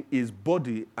human being is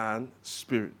body and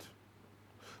spirit.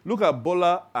 Look at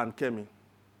Bola and Kemi.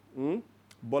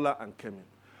 Bola and Kemi.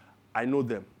 I know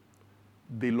them.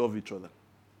 They love each other.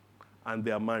 And they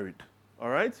are married. All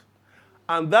right?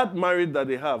 And that marriage that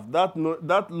they have,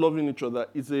 that loving each other,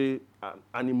 is an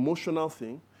emotional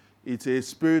thing. It's a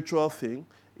spiritual thing.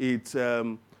 It's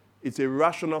a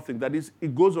rational thing. That is,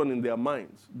 it goes on in their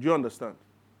minds. Do you understand?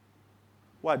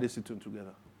 Why are they sitting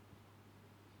together?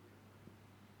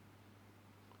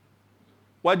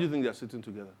 Why do you think they're sitting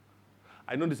together?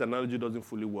 I know this analogy doesn't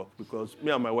fully work because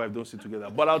me and my wife don't sit together.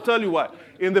 But I'll tell you why.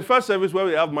 In the first service where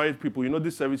we have married people, you know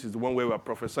this service is the one where we're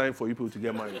prophesying for you people to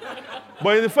get married.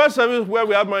 But in the first service where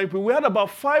we have married people, we had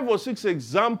about 5 or 6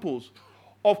 examples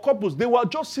of couples. They were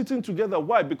just sitting together.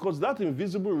 Why? Because that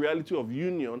invisible reality of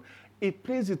union, it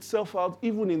plays itself out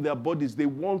even in their bodies. They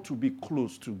want to be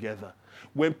close together.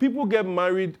 When people get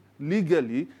married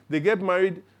legally, they get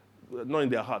married, not in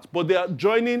their hearts, but they are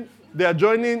joining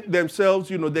themselves,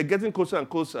 they're getting closer and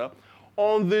closer.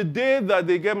 On the day that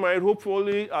they get married,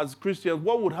 hopefully as Christians,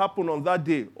 what would happen on that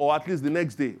day, or at least the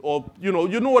next day, or you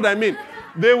know what I mean?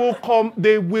 They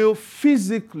will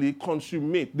physically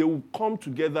consummate. They will come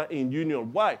together in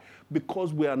union. Why?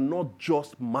 Because we are not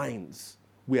just minds.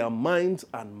 We are minds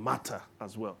and matter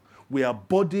as well. We are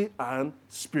body and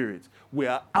spirit. We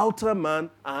are outer man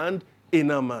and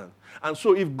inner man. And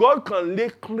so if God can lay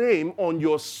claim on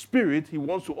your spirit, he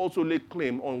wants to also lay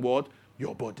claim on what?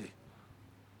 Your body.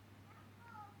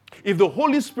 If the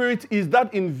Holy Spirit is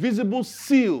that invisible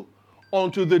seal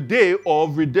unto the day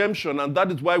of redemption, and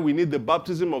that is why we need the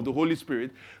baptism of the Holy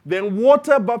Spirit, then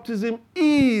water baptism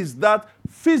is that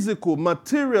physical,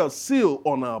 material seal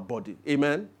on our body.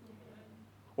 Amen?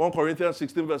 1 Corinthians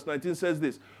 16 verse 19 says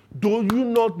this, do you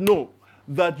not know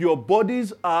that your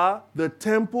bodies are the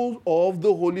temple of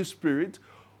the Holy Spirit,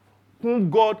 whom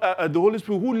the Holy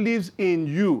Spirit who lives in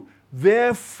you.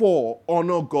 Therefore,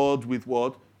 honor God with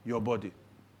what? Your body.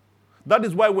 That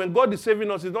is why when God is saving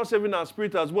us, he's not saving our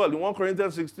spirit as well. In 1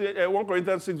 Corinthians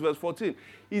 6 verse 14,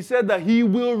 he said that he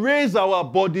will raise our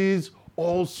bodies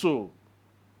also.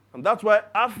 And that's why,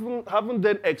 having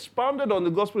then expounded on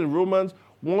the gospel in Romans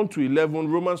 1 to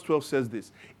 11, Romans 12 says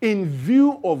this, in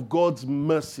view of God's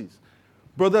mercies,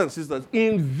 brothers and sisters,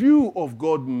 in view of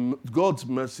God's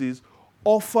mercies,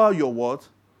 offer your what?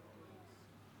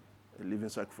 A living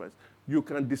sacrifice. You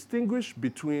can distinguish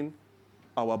between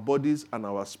our bodies and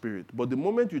our spirit. But the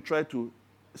moment you try to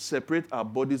separate our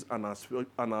bodies and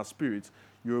our spirits,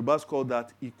 Yorubas call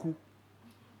that iku.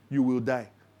 You will die.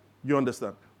 You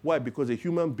understand? Why? Because a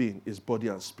human being is body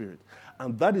and spirit.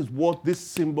 And that is what this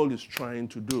symbol is trying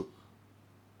to do.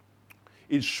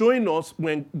 It's showing us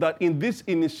that in this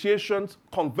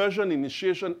conversion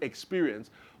initiation experience,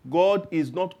 God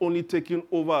is not only taking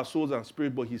over our souls and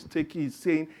spirit, but he's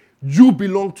saying, you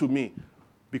belong to me,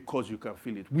 because you can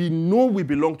feel it. We know we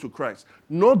belong to Christ,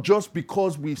 not just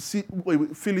because we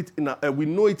feel it we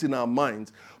know it in our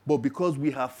minds, but because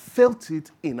we have felt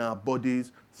it in our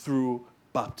bodies through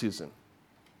baptism.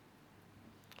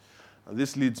 And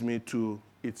this leads me to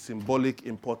its symbolic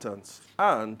importance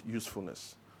and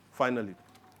usefulness. Finally,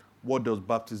 what does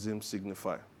baptism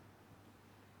signify?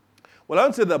 Well, I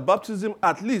would say that baptism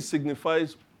at least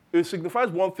signifies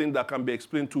one thing that can be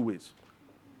explained two ways.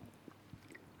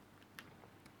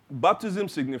 Baptism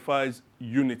signifies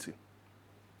unity,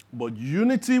 but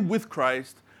unity with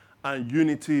Christ and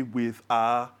unity with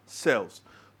ourselves.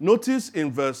 Notice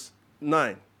in verse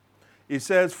 9, it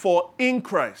says, for in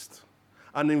Christ.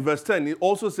 And in verse 10, it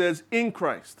also says, in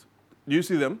Christ. Do you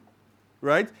see them?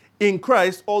 Right? In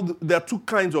Christ, there are two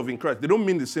kinds of in Christ. They don't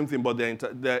mean the same thing, but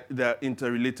they're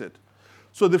interrelated.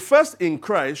 So the first in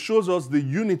Christ shows us the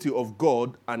unity of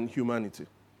God and humanity.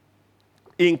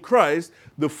 In Christ,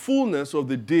 the fullness of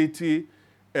the deity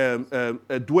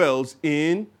dwells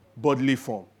in bodily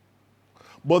form.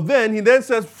 But then he then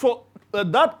says,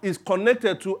 that is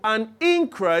connected to, and in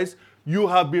Christ, you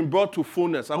have been brought to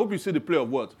fullness. I hope you see the play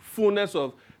of words. Fullness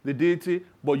of the deity,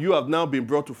 but you have now been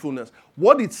brought to fullness.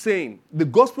 What it's saying, the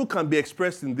gospel can be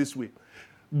expressed in this way.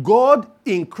 God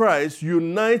in Christ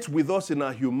unites with us in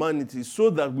our humanity so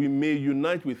that we may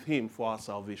unite with him for our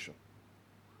salvation.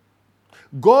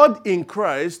 God in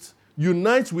Christ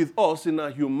unites with us in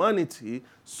our humanity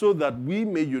so that we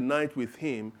may unite with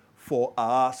him for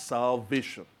our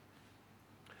salvation.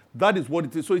 That is what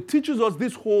it is. So it teaches us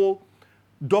this whole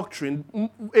doctrine,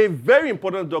 a very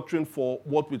important doctrine for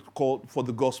what we call for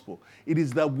the gospel. It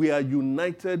is that we are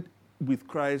united with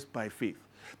Christ by faith.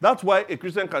 That's why a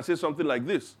Christian can say something like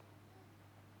this: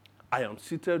 I am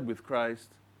seated with Christ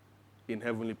in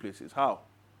heavenly places. How?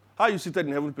 How are you seated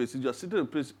in heavenly places? You are seated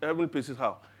in heavenly places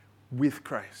how? With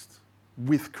Christ.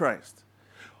 With Christ.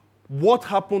 What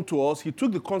happened to us? He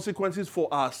took the consequences for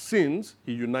our sins.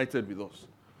 He united with us.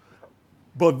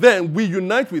 But then we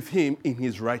unite with him in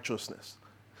his righteousness.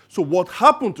 So what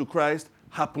happened to Christ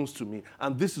happens to me.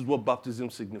 And this is what baptism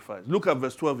signifies. Look at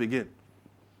verse 12 again.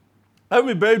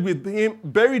 Having been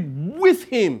buried with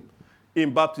him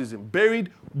in baptism.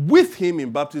 Buried with him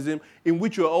in baptism, in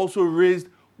which you are also raised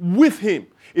with him.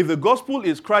 If the gospel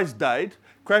is Christ died,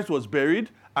 Christ was buried,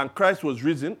 and Christ was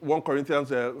risen, 1 Corinthians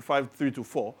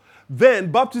 5:3-4,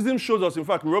 then baptism shows us, in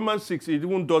fact, in Romans 6, it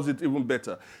even does it even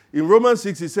better. In Romans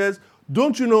 6, it says,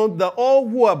 don't you know that all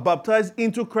who are baptized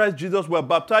into Christ Jesus were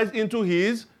baptized into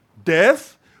his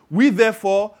death? We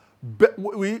were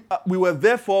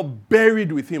therefore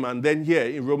buried with him. And then here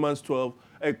in Romans 12,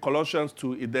 Colossians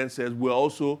 2, it then says we're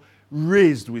also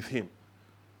raised with him.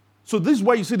 So this is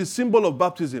why you see the symbol of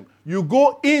baptism. You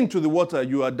go into the water,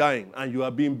 you are dying, and you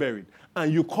are being buried.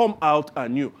 And you come out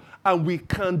anew. And we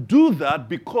can do that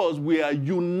because we are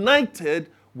united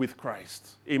with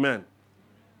Christ. Amen.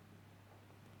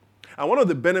 And one of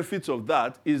the benefits of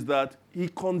that is that he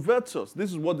converts us. This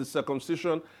is what the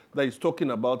circumcision that he's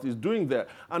talking about is doing there.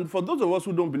 And for those of us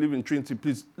who don't believe in Trinity,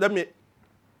 please,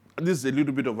 this is a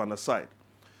little bit of an aside.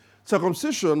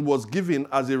 Circumcision was given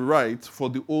as a right for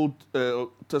the Old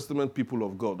Testament people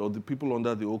of God, or the people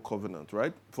under the Old Covenant,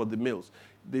 right? For the males.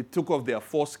 They took off their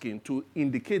foreskin to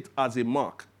indicate as a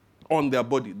mark on their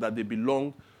body that they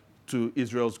belonged to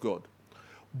Israel's God.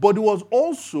 But it was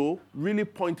also really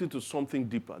pointing to something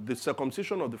deeper. The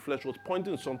circumcision of the flesh was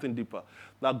pointing to something deeper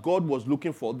that God was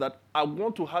looking for, that I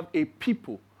want to have a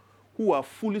people who are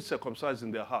fully circumcised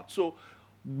in their heart. So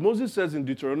Moses says in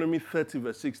Deuteronomy 30,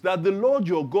 verse 6, that the Lord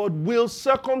your God will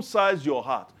circumcise your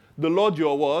heart. The Lord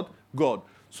your word, God.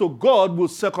 So God will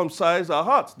circumcise our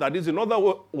hearts. That is, in other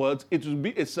words, it will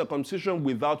be a circumcision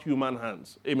without human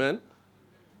hands. Amen?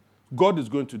 God is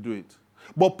going to do it.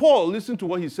 But Paul, listen to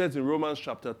what he says in Romans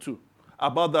chapter 2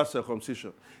 about that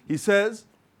circumcision. He says,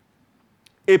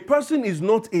 a person is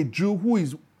not a Jew who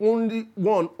is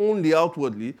only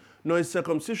outwardly, nor is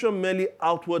circumcision merely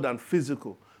outward and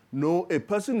physical. No, a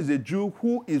person is a Jew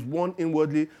who is one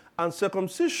inwardly, and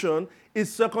circumcision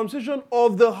is circumcision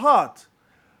of the heart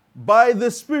by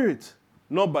the Spirit,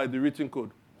 not by the written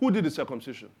code. Who did the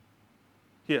circumcision?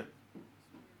 Here.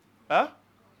 Huh?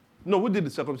 No, who did the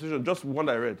circumcision? Just one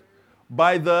I read.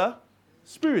 By the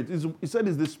Spirit. He said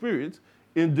it's the Spirit.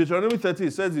 In Deuteronomy 30,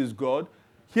 it says it's God.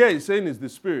 Here he's saying it's the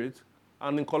Spirit.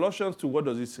 And in Colossians 2, what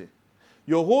does it say?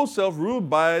 Your whole self, ruled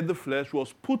by the flesh,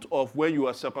 was put off when you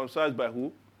were circumcised by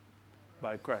who?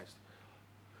 By Christ.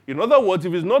 In other words,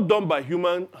 if it's not done by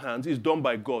human hands, it's done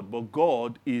by God. But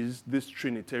God is this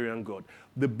Trinitarian God.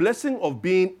 The blessing of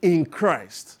being in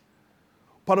Christ,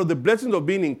 part of the blessing of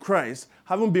being in Christ,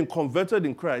 having been converted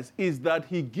in Christ, is that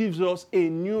he gives us a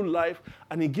new life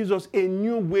and he gives us a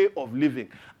new way of living.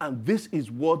 And this is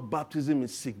what baptism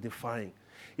is signifying.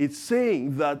 It's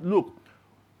saying that, look,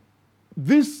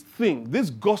 this thing, this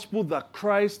gospel that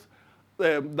Christ,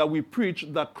 that we preach,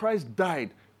 that Christ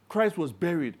died, Christ was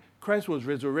buried, Christ was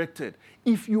resurrected.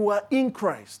 If you are in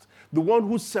Christ, the one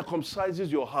who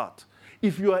circumcises your heart,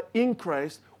 if you are in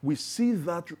Christ, we see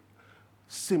that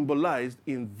symbolized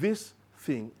in this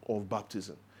thing of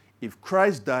baptism. If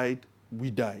Christ died,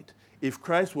 we died. If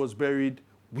Christ was buried,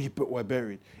 we were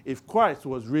buried. If Christ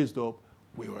was raised up,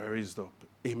 we were raised up.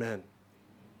 Amen.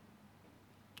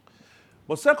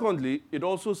 But secondly, it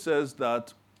also says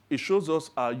that it shows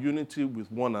us our unity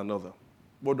with one another.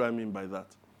 What do I mean by that?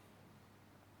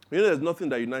 You know, there's nothing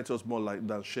that unites us more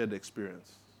than shared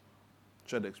experience.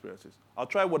 Shared experiences. I'll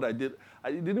try what I did.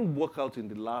 It didn't work out in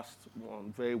the last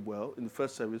one very well, in the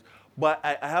first service, but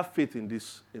I have faith in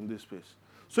this space.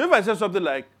 So if I say something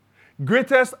like,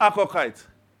 greatest akokite.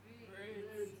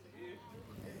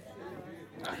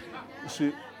 You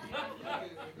see,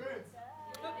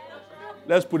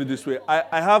 let's put it this way.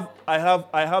 I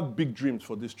have big dreams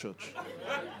for this church.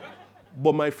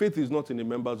 But my faith is not in the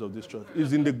members of this church.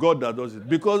 It's in the God that does it.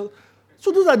 Because, so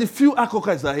those are the few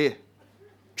akokites that are here.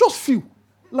 Just few.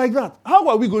 Like that. How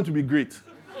are we going to be great?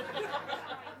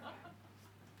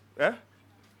 Eh?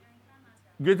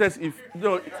 Greatest if, you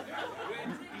know,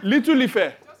 little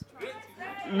fair.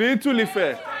 Little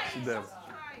fair to them.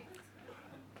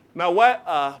 Now, why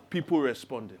are people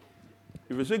responding?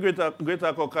 If we say greatest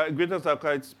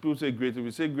akokites, people say great. If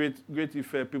we say great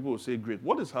Ife, people will say great.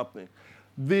 What is happening?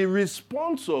 The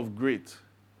response of great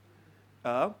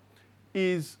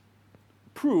is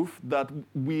proof that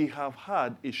we have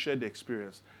had a shared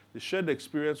experience. The shared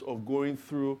experience of going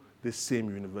through the same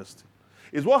university.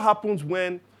 It's what happens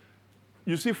when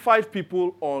you see 5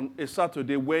 people on a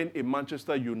Saturday wearing a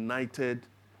Manchester United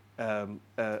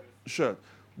shirt.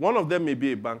 One of them may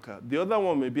be a banker. The other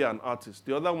one may be an artist.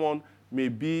 The other one may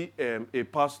be a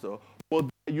pastor. But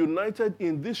they're united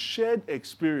in this shared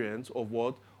experience of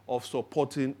what? Of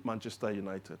supporting Manchester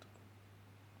United.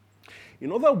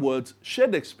 In other words,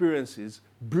 shared experiences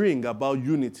bring about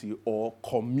unity or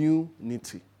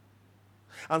community.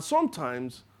 And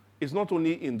sometimes it's not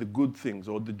only in the good things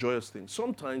or the joyous things.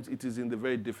 Sometimes it is in the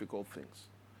very difficult things.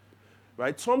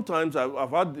 Right? Sometimes I've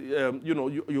had,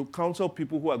 you counsel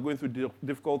people who are going through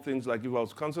difficult things, like if I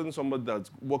was counseling somebody that's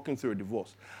walking through a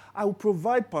divorce. I will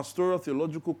provide pastoral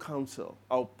theological counsel.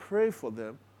 I'll pray for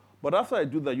them. But after I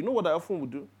do that, you know what I often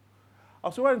would do?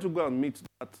 I'll say, why don't you go and meet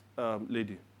that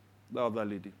lady, that other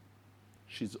lady?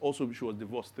 She was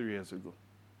divorced 3 years ago.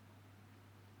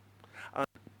 And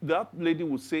that lady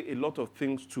will say a lot of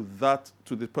things to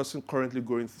the person currently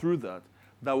going through that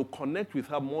will connect with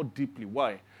her more deeply.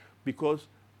 Why? Because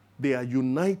they are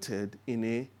united in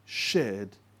a shared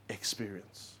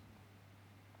experience.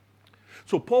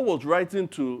 So Paul was writing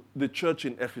to the church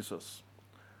in Ephesus.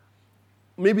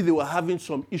 Maybe they were having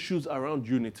some issues around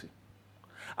unity.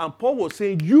 And Paul was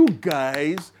saying, you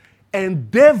guys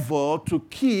endeavor to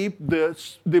keep the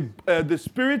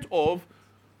spirit of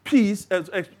peace,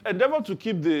 endeavor to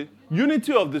keep the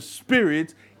unity of the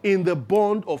spirit in the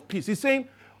bond of peace. He's saying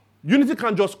unity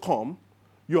can't just come.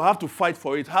 You have to fight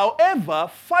for it. However,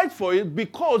 fight for it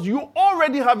because you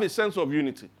already have a sense of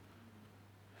unity.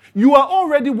 You are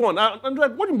already one. I'm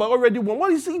like, what about already one?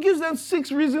 Well, he gives them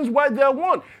 6 reasons why they are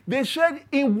one. They shared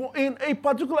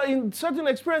in certain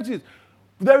experiences.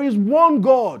 There is one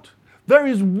God. There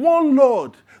is one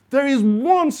Lord. There is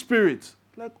one Spirit.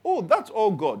 Like, oh, that's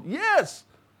all God. Yes.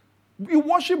 You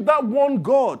worship that one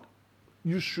God.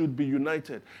 You should be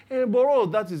united. Hey, but all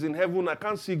of that is in heaven. I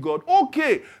can't see God.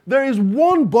 Okay. There is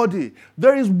one body.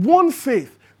 There is one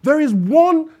faith. There is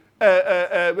one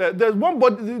there's one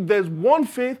body, there's one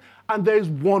faith, and there is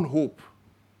one hope.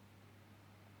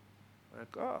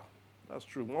 Like, that's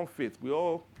true. One faith. We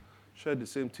all share the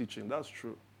same teaching. That's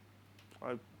true.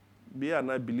 Bia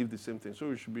and I believe the same thing, so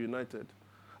we should be united.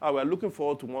 We're looking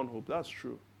forward to one hope. That's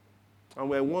true. And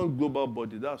we're one global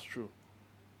body. That's true.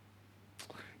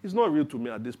 It's not real to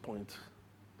me at this point.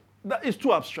 That is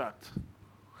too abstract.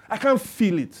 I can't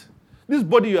feel it. This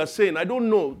body you are saying, I don't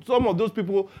know. Some of those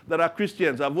people that are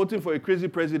Christians are voting for a crazy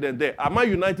president there. Am I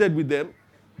united with them?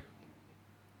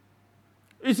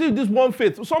 You see, this one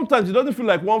faith, sometimes it doesn't feel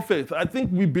like one faith. I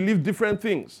think we believe different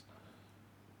things.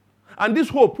 And this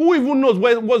hope, who even knows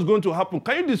what's going to happen?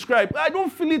 Can you describe? I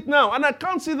don't feel it now, and I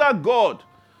can't see that God.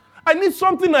 I need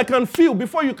something I can feel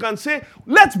before you can say,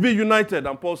 let's be united.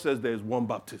 And Paul says there is one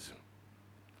baptism.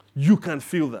 You can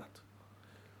feel that.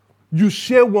 You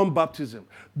share one baptism.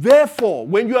 Therefore,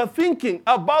 when you are thinking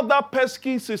about that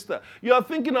pesky sister, you are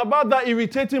thinking about that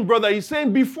irritating brother, he's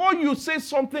saying before you say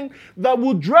something that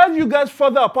will drive you guys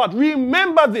further apart,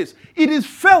 remember this. It is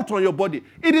felt on your body.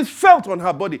 It is felt on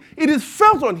her body. It is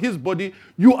felt on his body.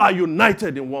 You are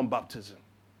united in one baptism.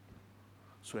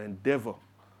 So endeavor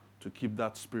to keep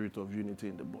that spirit of unity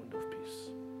in the bond of peace.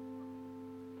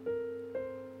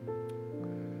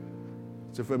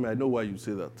 Say, Femi, I know why you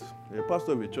say that. You're a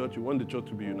pastor of a church, you want the church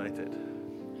to be united.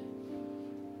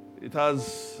 It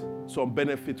has some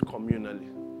benefit communally.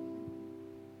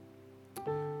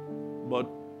 But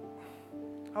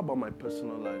how about my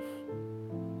personal life?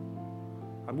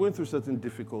 I'm going through certain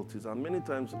difficulties, and many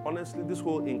times, honestly, this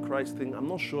whole in Christ thing, I'm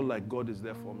not sure like God is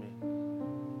there for me.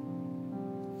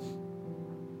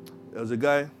 There was a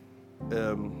guy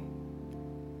who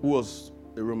was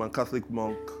a Roman Catholic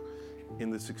monk in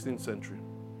the 16th century.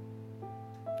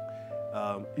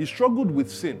 He struggled with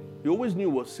sin. He always knew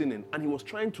he was sinning, and he was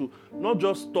trying to not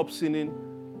just stop sinning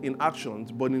in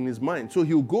actions, but in his mind. So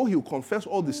he'll confess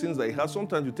all the sins that he has.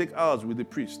 Sometimes you take hours with the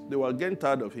priest. They were getting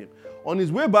tired of him. On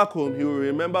his way back home, he will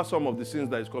remember some of the sins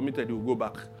that he's committed. He will go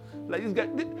back. Like this guy,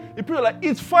 the priest like,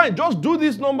 it's fine, just do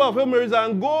this number of Hail Marys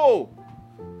and go.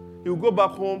 He will go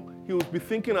back home. He will be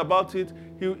thinking about it.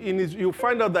 He'll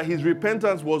find out that his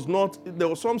repentance was not, there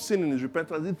was some sin in his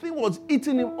repentance. The thing was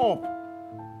eating him up.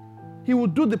 He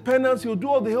would do the penance, he would do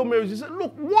all the Hail Marys. He said,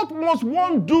 look, what must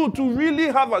one do to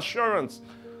really have assurance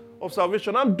of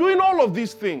salvation? I'm doing all of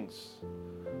these things.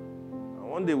 And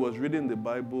one day he was reading the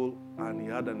Bible and he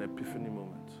had an epiphany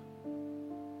moment.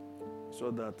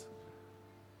 So that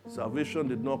salvation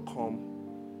did not come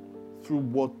through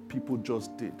what people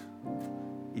just did.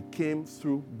 It came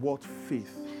through what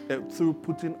faith, through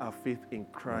putting our faith in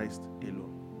Christ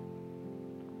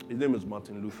alone. His name is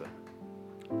Martin Luther.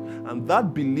 And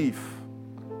that belief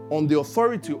on the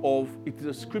authority of it is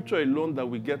a scripture alone that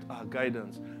we get our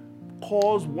guidance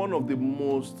caused one of the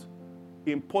most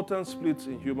important splits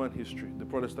in human history, the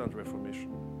Protestant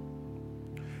Reformation.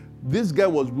 This guy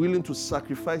was willing to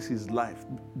sacrifice his life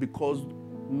because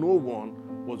no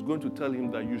one was going to tell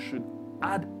him that you should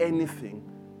add anything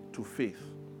to faith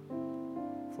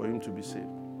for him to be saved.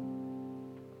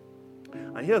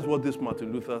 And here's what this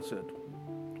Martin Luther said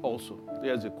also.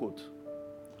 Here's a quote.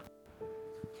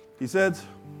 He said,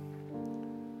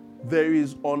 there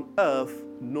is on earth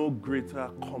no greater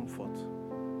comfort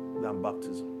than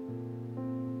baptism.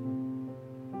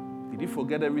 Did he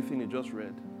forget everything he just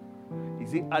read?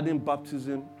 Is he adding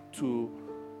baptism to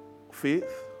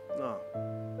faith? No.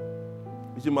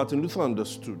 You see, Martin Luther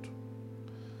understood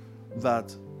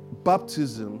that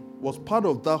baptism was part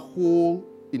of that whole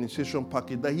initiation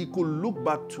package that he could look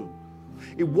back to.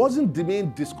 It wasn't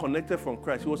being disconnected from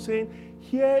Christ. He was saying,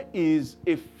 here is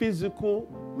a physical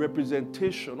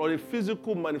representation or a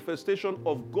physical manifestation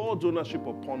of God's ownership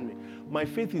upon me. My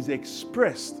faith is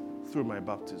expressed through my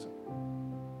baptism.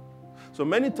 So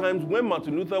many times when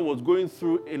Martin Luther was going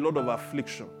through a lot of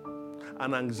affliction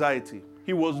and anxiety,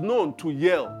 he was known to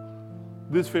yell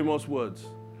these famous words,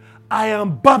 I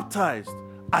am baptized,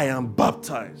 I am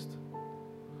baptized.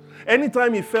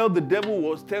 Anytime he felt the devil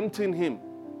was tempting him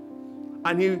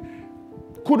and he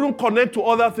couldn't connect to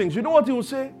other things, you know what he would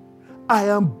say? I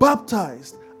am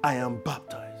baptized, I am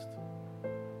baptized.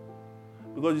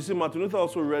 Because you see, Martin Luther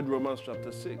also read Romans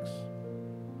chapter 6.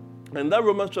 And that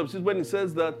Romans chapter 6, when he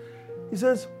says that, he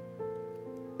says,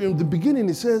 in the beginning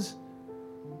he says,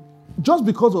 just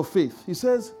because of faith, he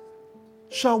says,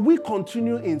 shall we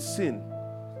continue in sin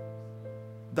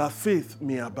that faith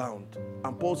may abound?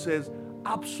 And Paul says,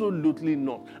 absolutely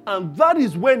not. And that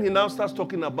is when he now starts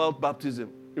talking about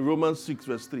baptism in Romans 6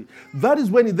 verse 3. That is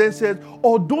when he then says,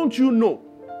 or don't you know?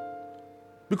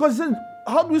 Because he said,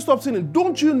 how do we stop sinning?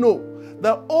 Don't you know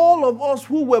that all of us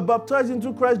who were baptized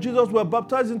into Christ Jesus were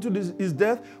baptized into his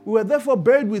death? We were therefore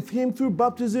buried with him through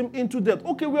baptism into death.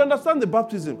 Okay, we understand the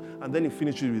baptism. And then he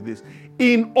finishes with this.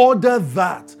 In order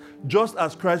that, just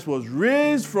as Christ was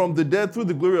raised from the dead through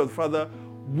the glory of the Father,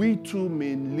 we too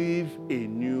may live a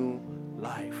new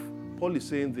life. Paul is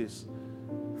saying this.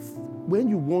 When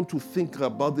you want to think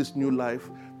about this new life,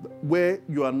 where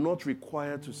you are not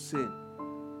required to sin,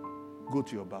 go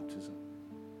to your baptism.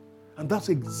 And that's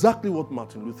exactly what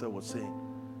Martin Luther was saying.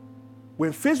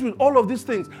 When faced with all of these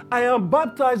things, I am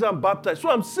baptized, I'm baptized. So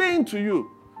I'm saying to you,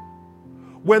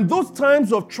 when those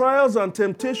times of trials and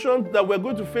temptations that we're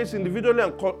going to face individually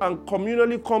and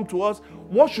communally come to us,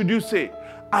 what should you say?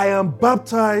 I am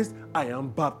baptized, I am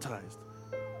baptized.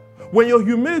 When your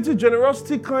humility,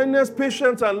 generosity, kindness,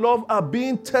 patience, and love are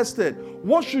being tested,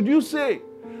 what should you say?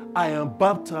 I am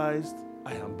baptized,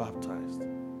 I am baptized.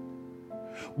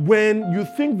 When you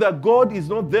think that God is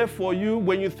not there for you,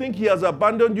 when you think He has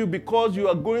abandoned you because you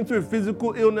are going through a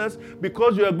physical illness,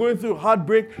 because you are going through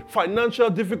heartbreak, financial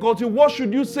difficulty, what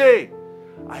should you say?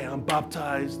 I am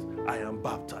baptized, I am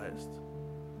baptized.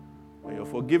 When your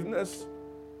forgiveness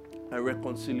and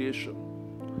reconciliation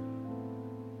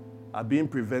are being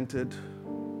prevented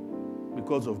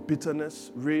because of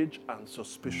bitterness, rage, and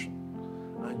suspicion,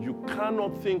 and you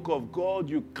cannot think of God,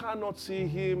 you cannot see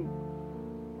Him,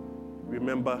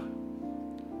 remember,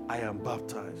 I am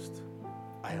baptized.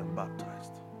 I am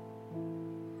baptized.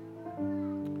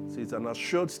 See, it's an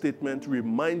assured statement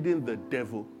reminding the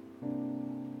devil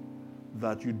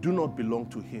that you do not belong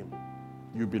to him,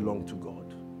 you belong to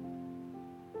God.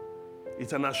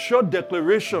 It's an assured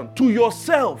declaration to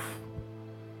yourself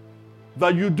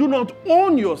that you do not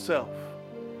own yourself,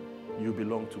 you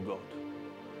belong to God.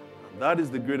 And that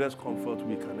is the greatest comfort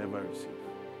we can ever receive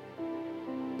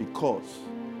because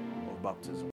of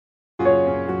baptism.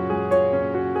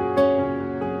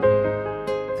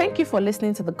 Thank you for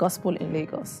listening to the Gospel in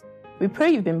Lagos. We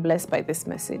pray you've been blessed by this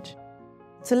message.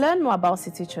 To learn more about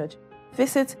City Church,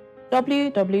 visit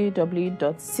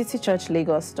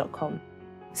www.citychurchlagos.com.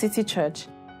 City Church.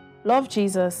 Love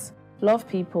Jesus, love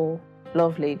people,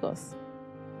 love Lagos.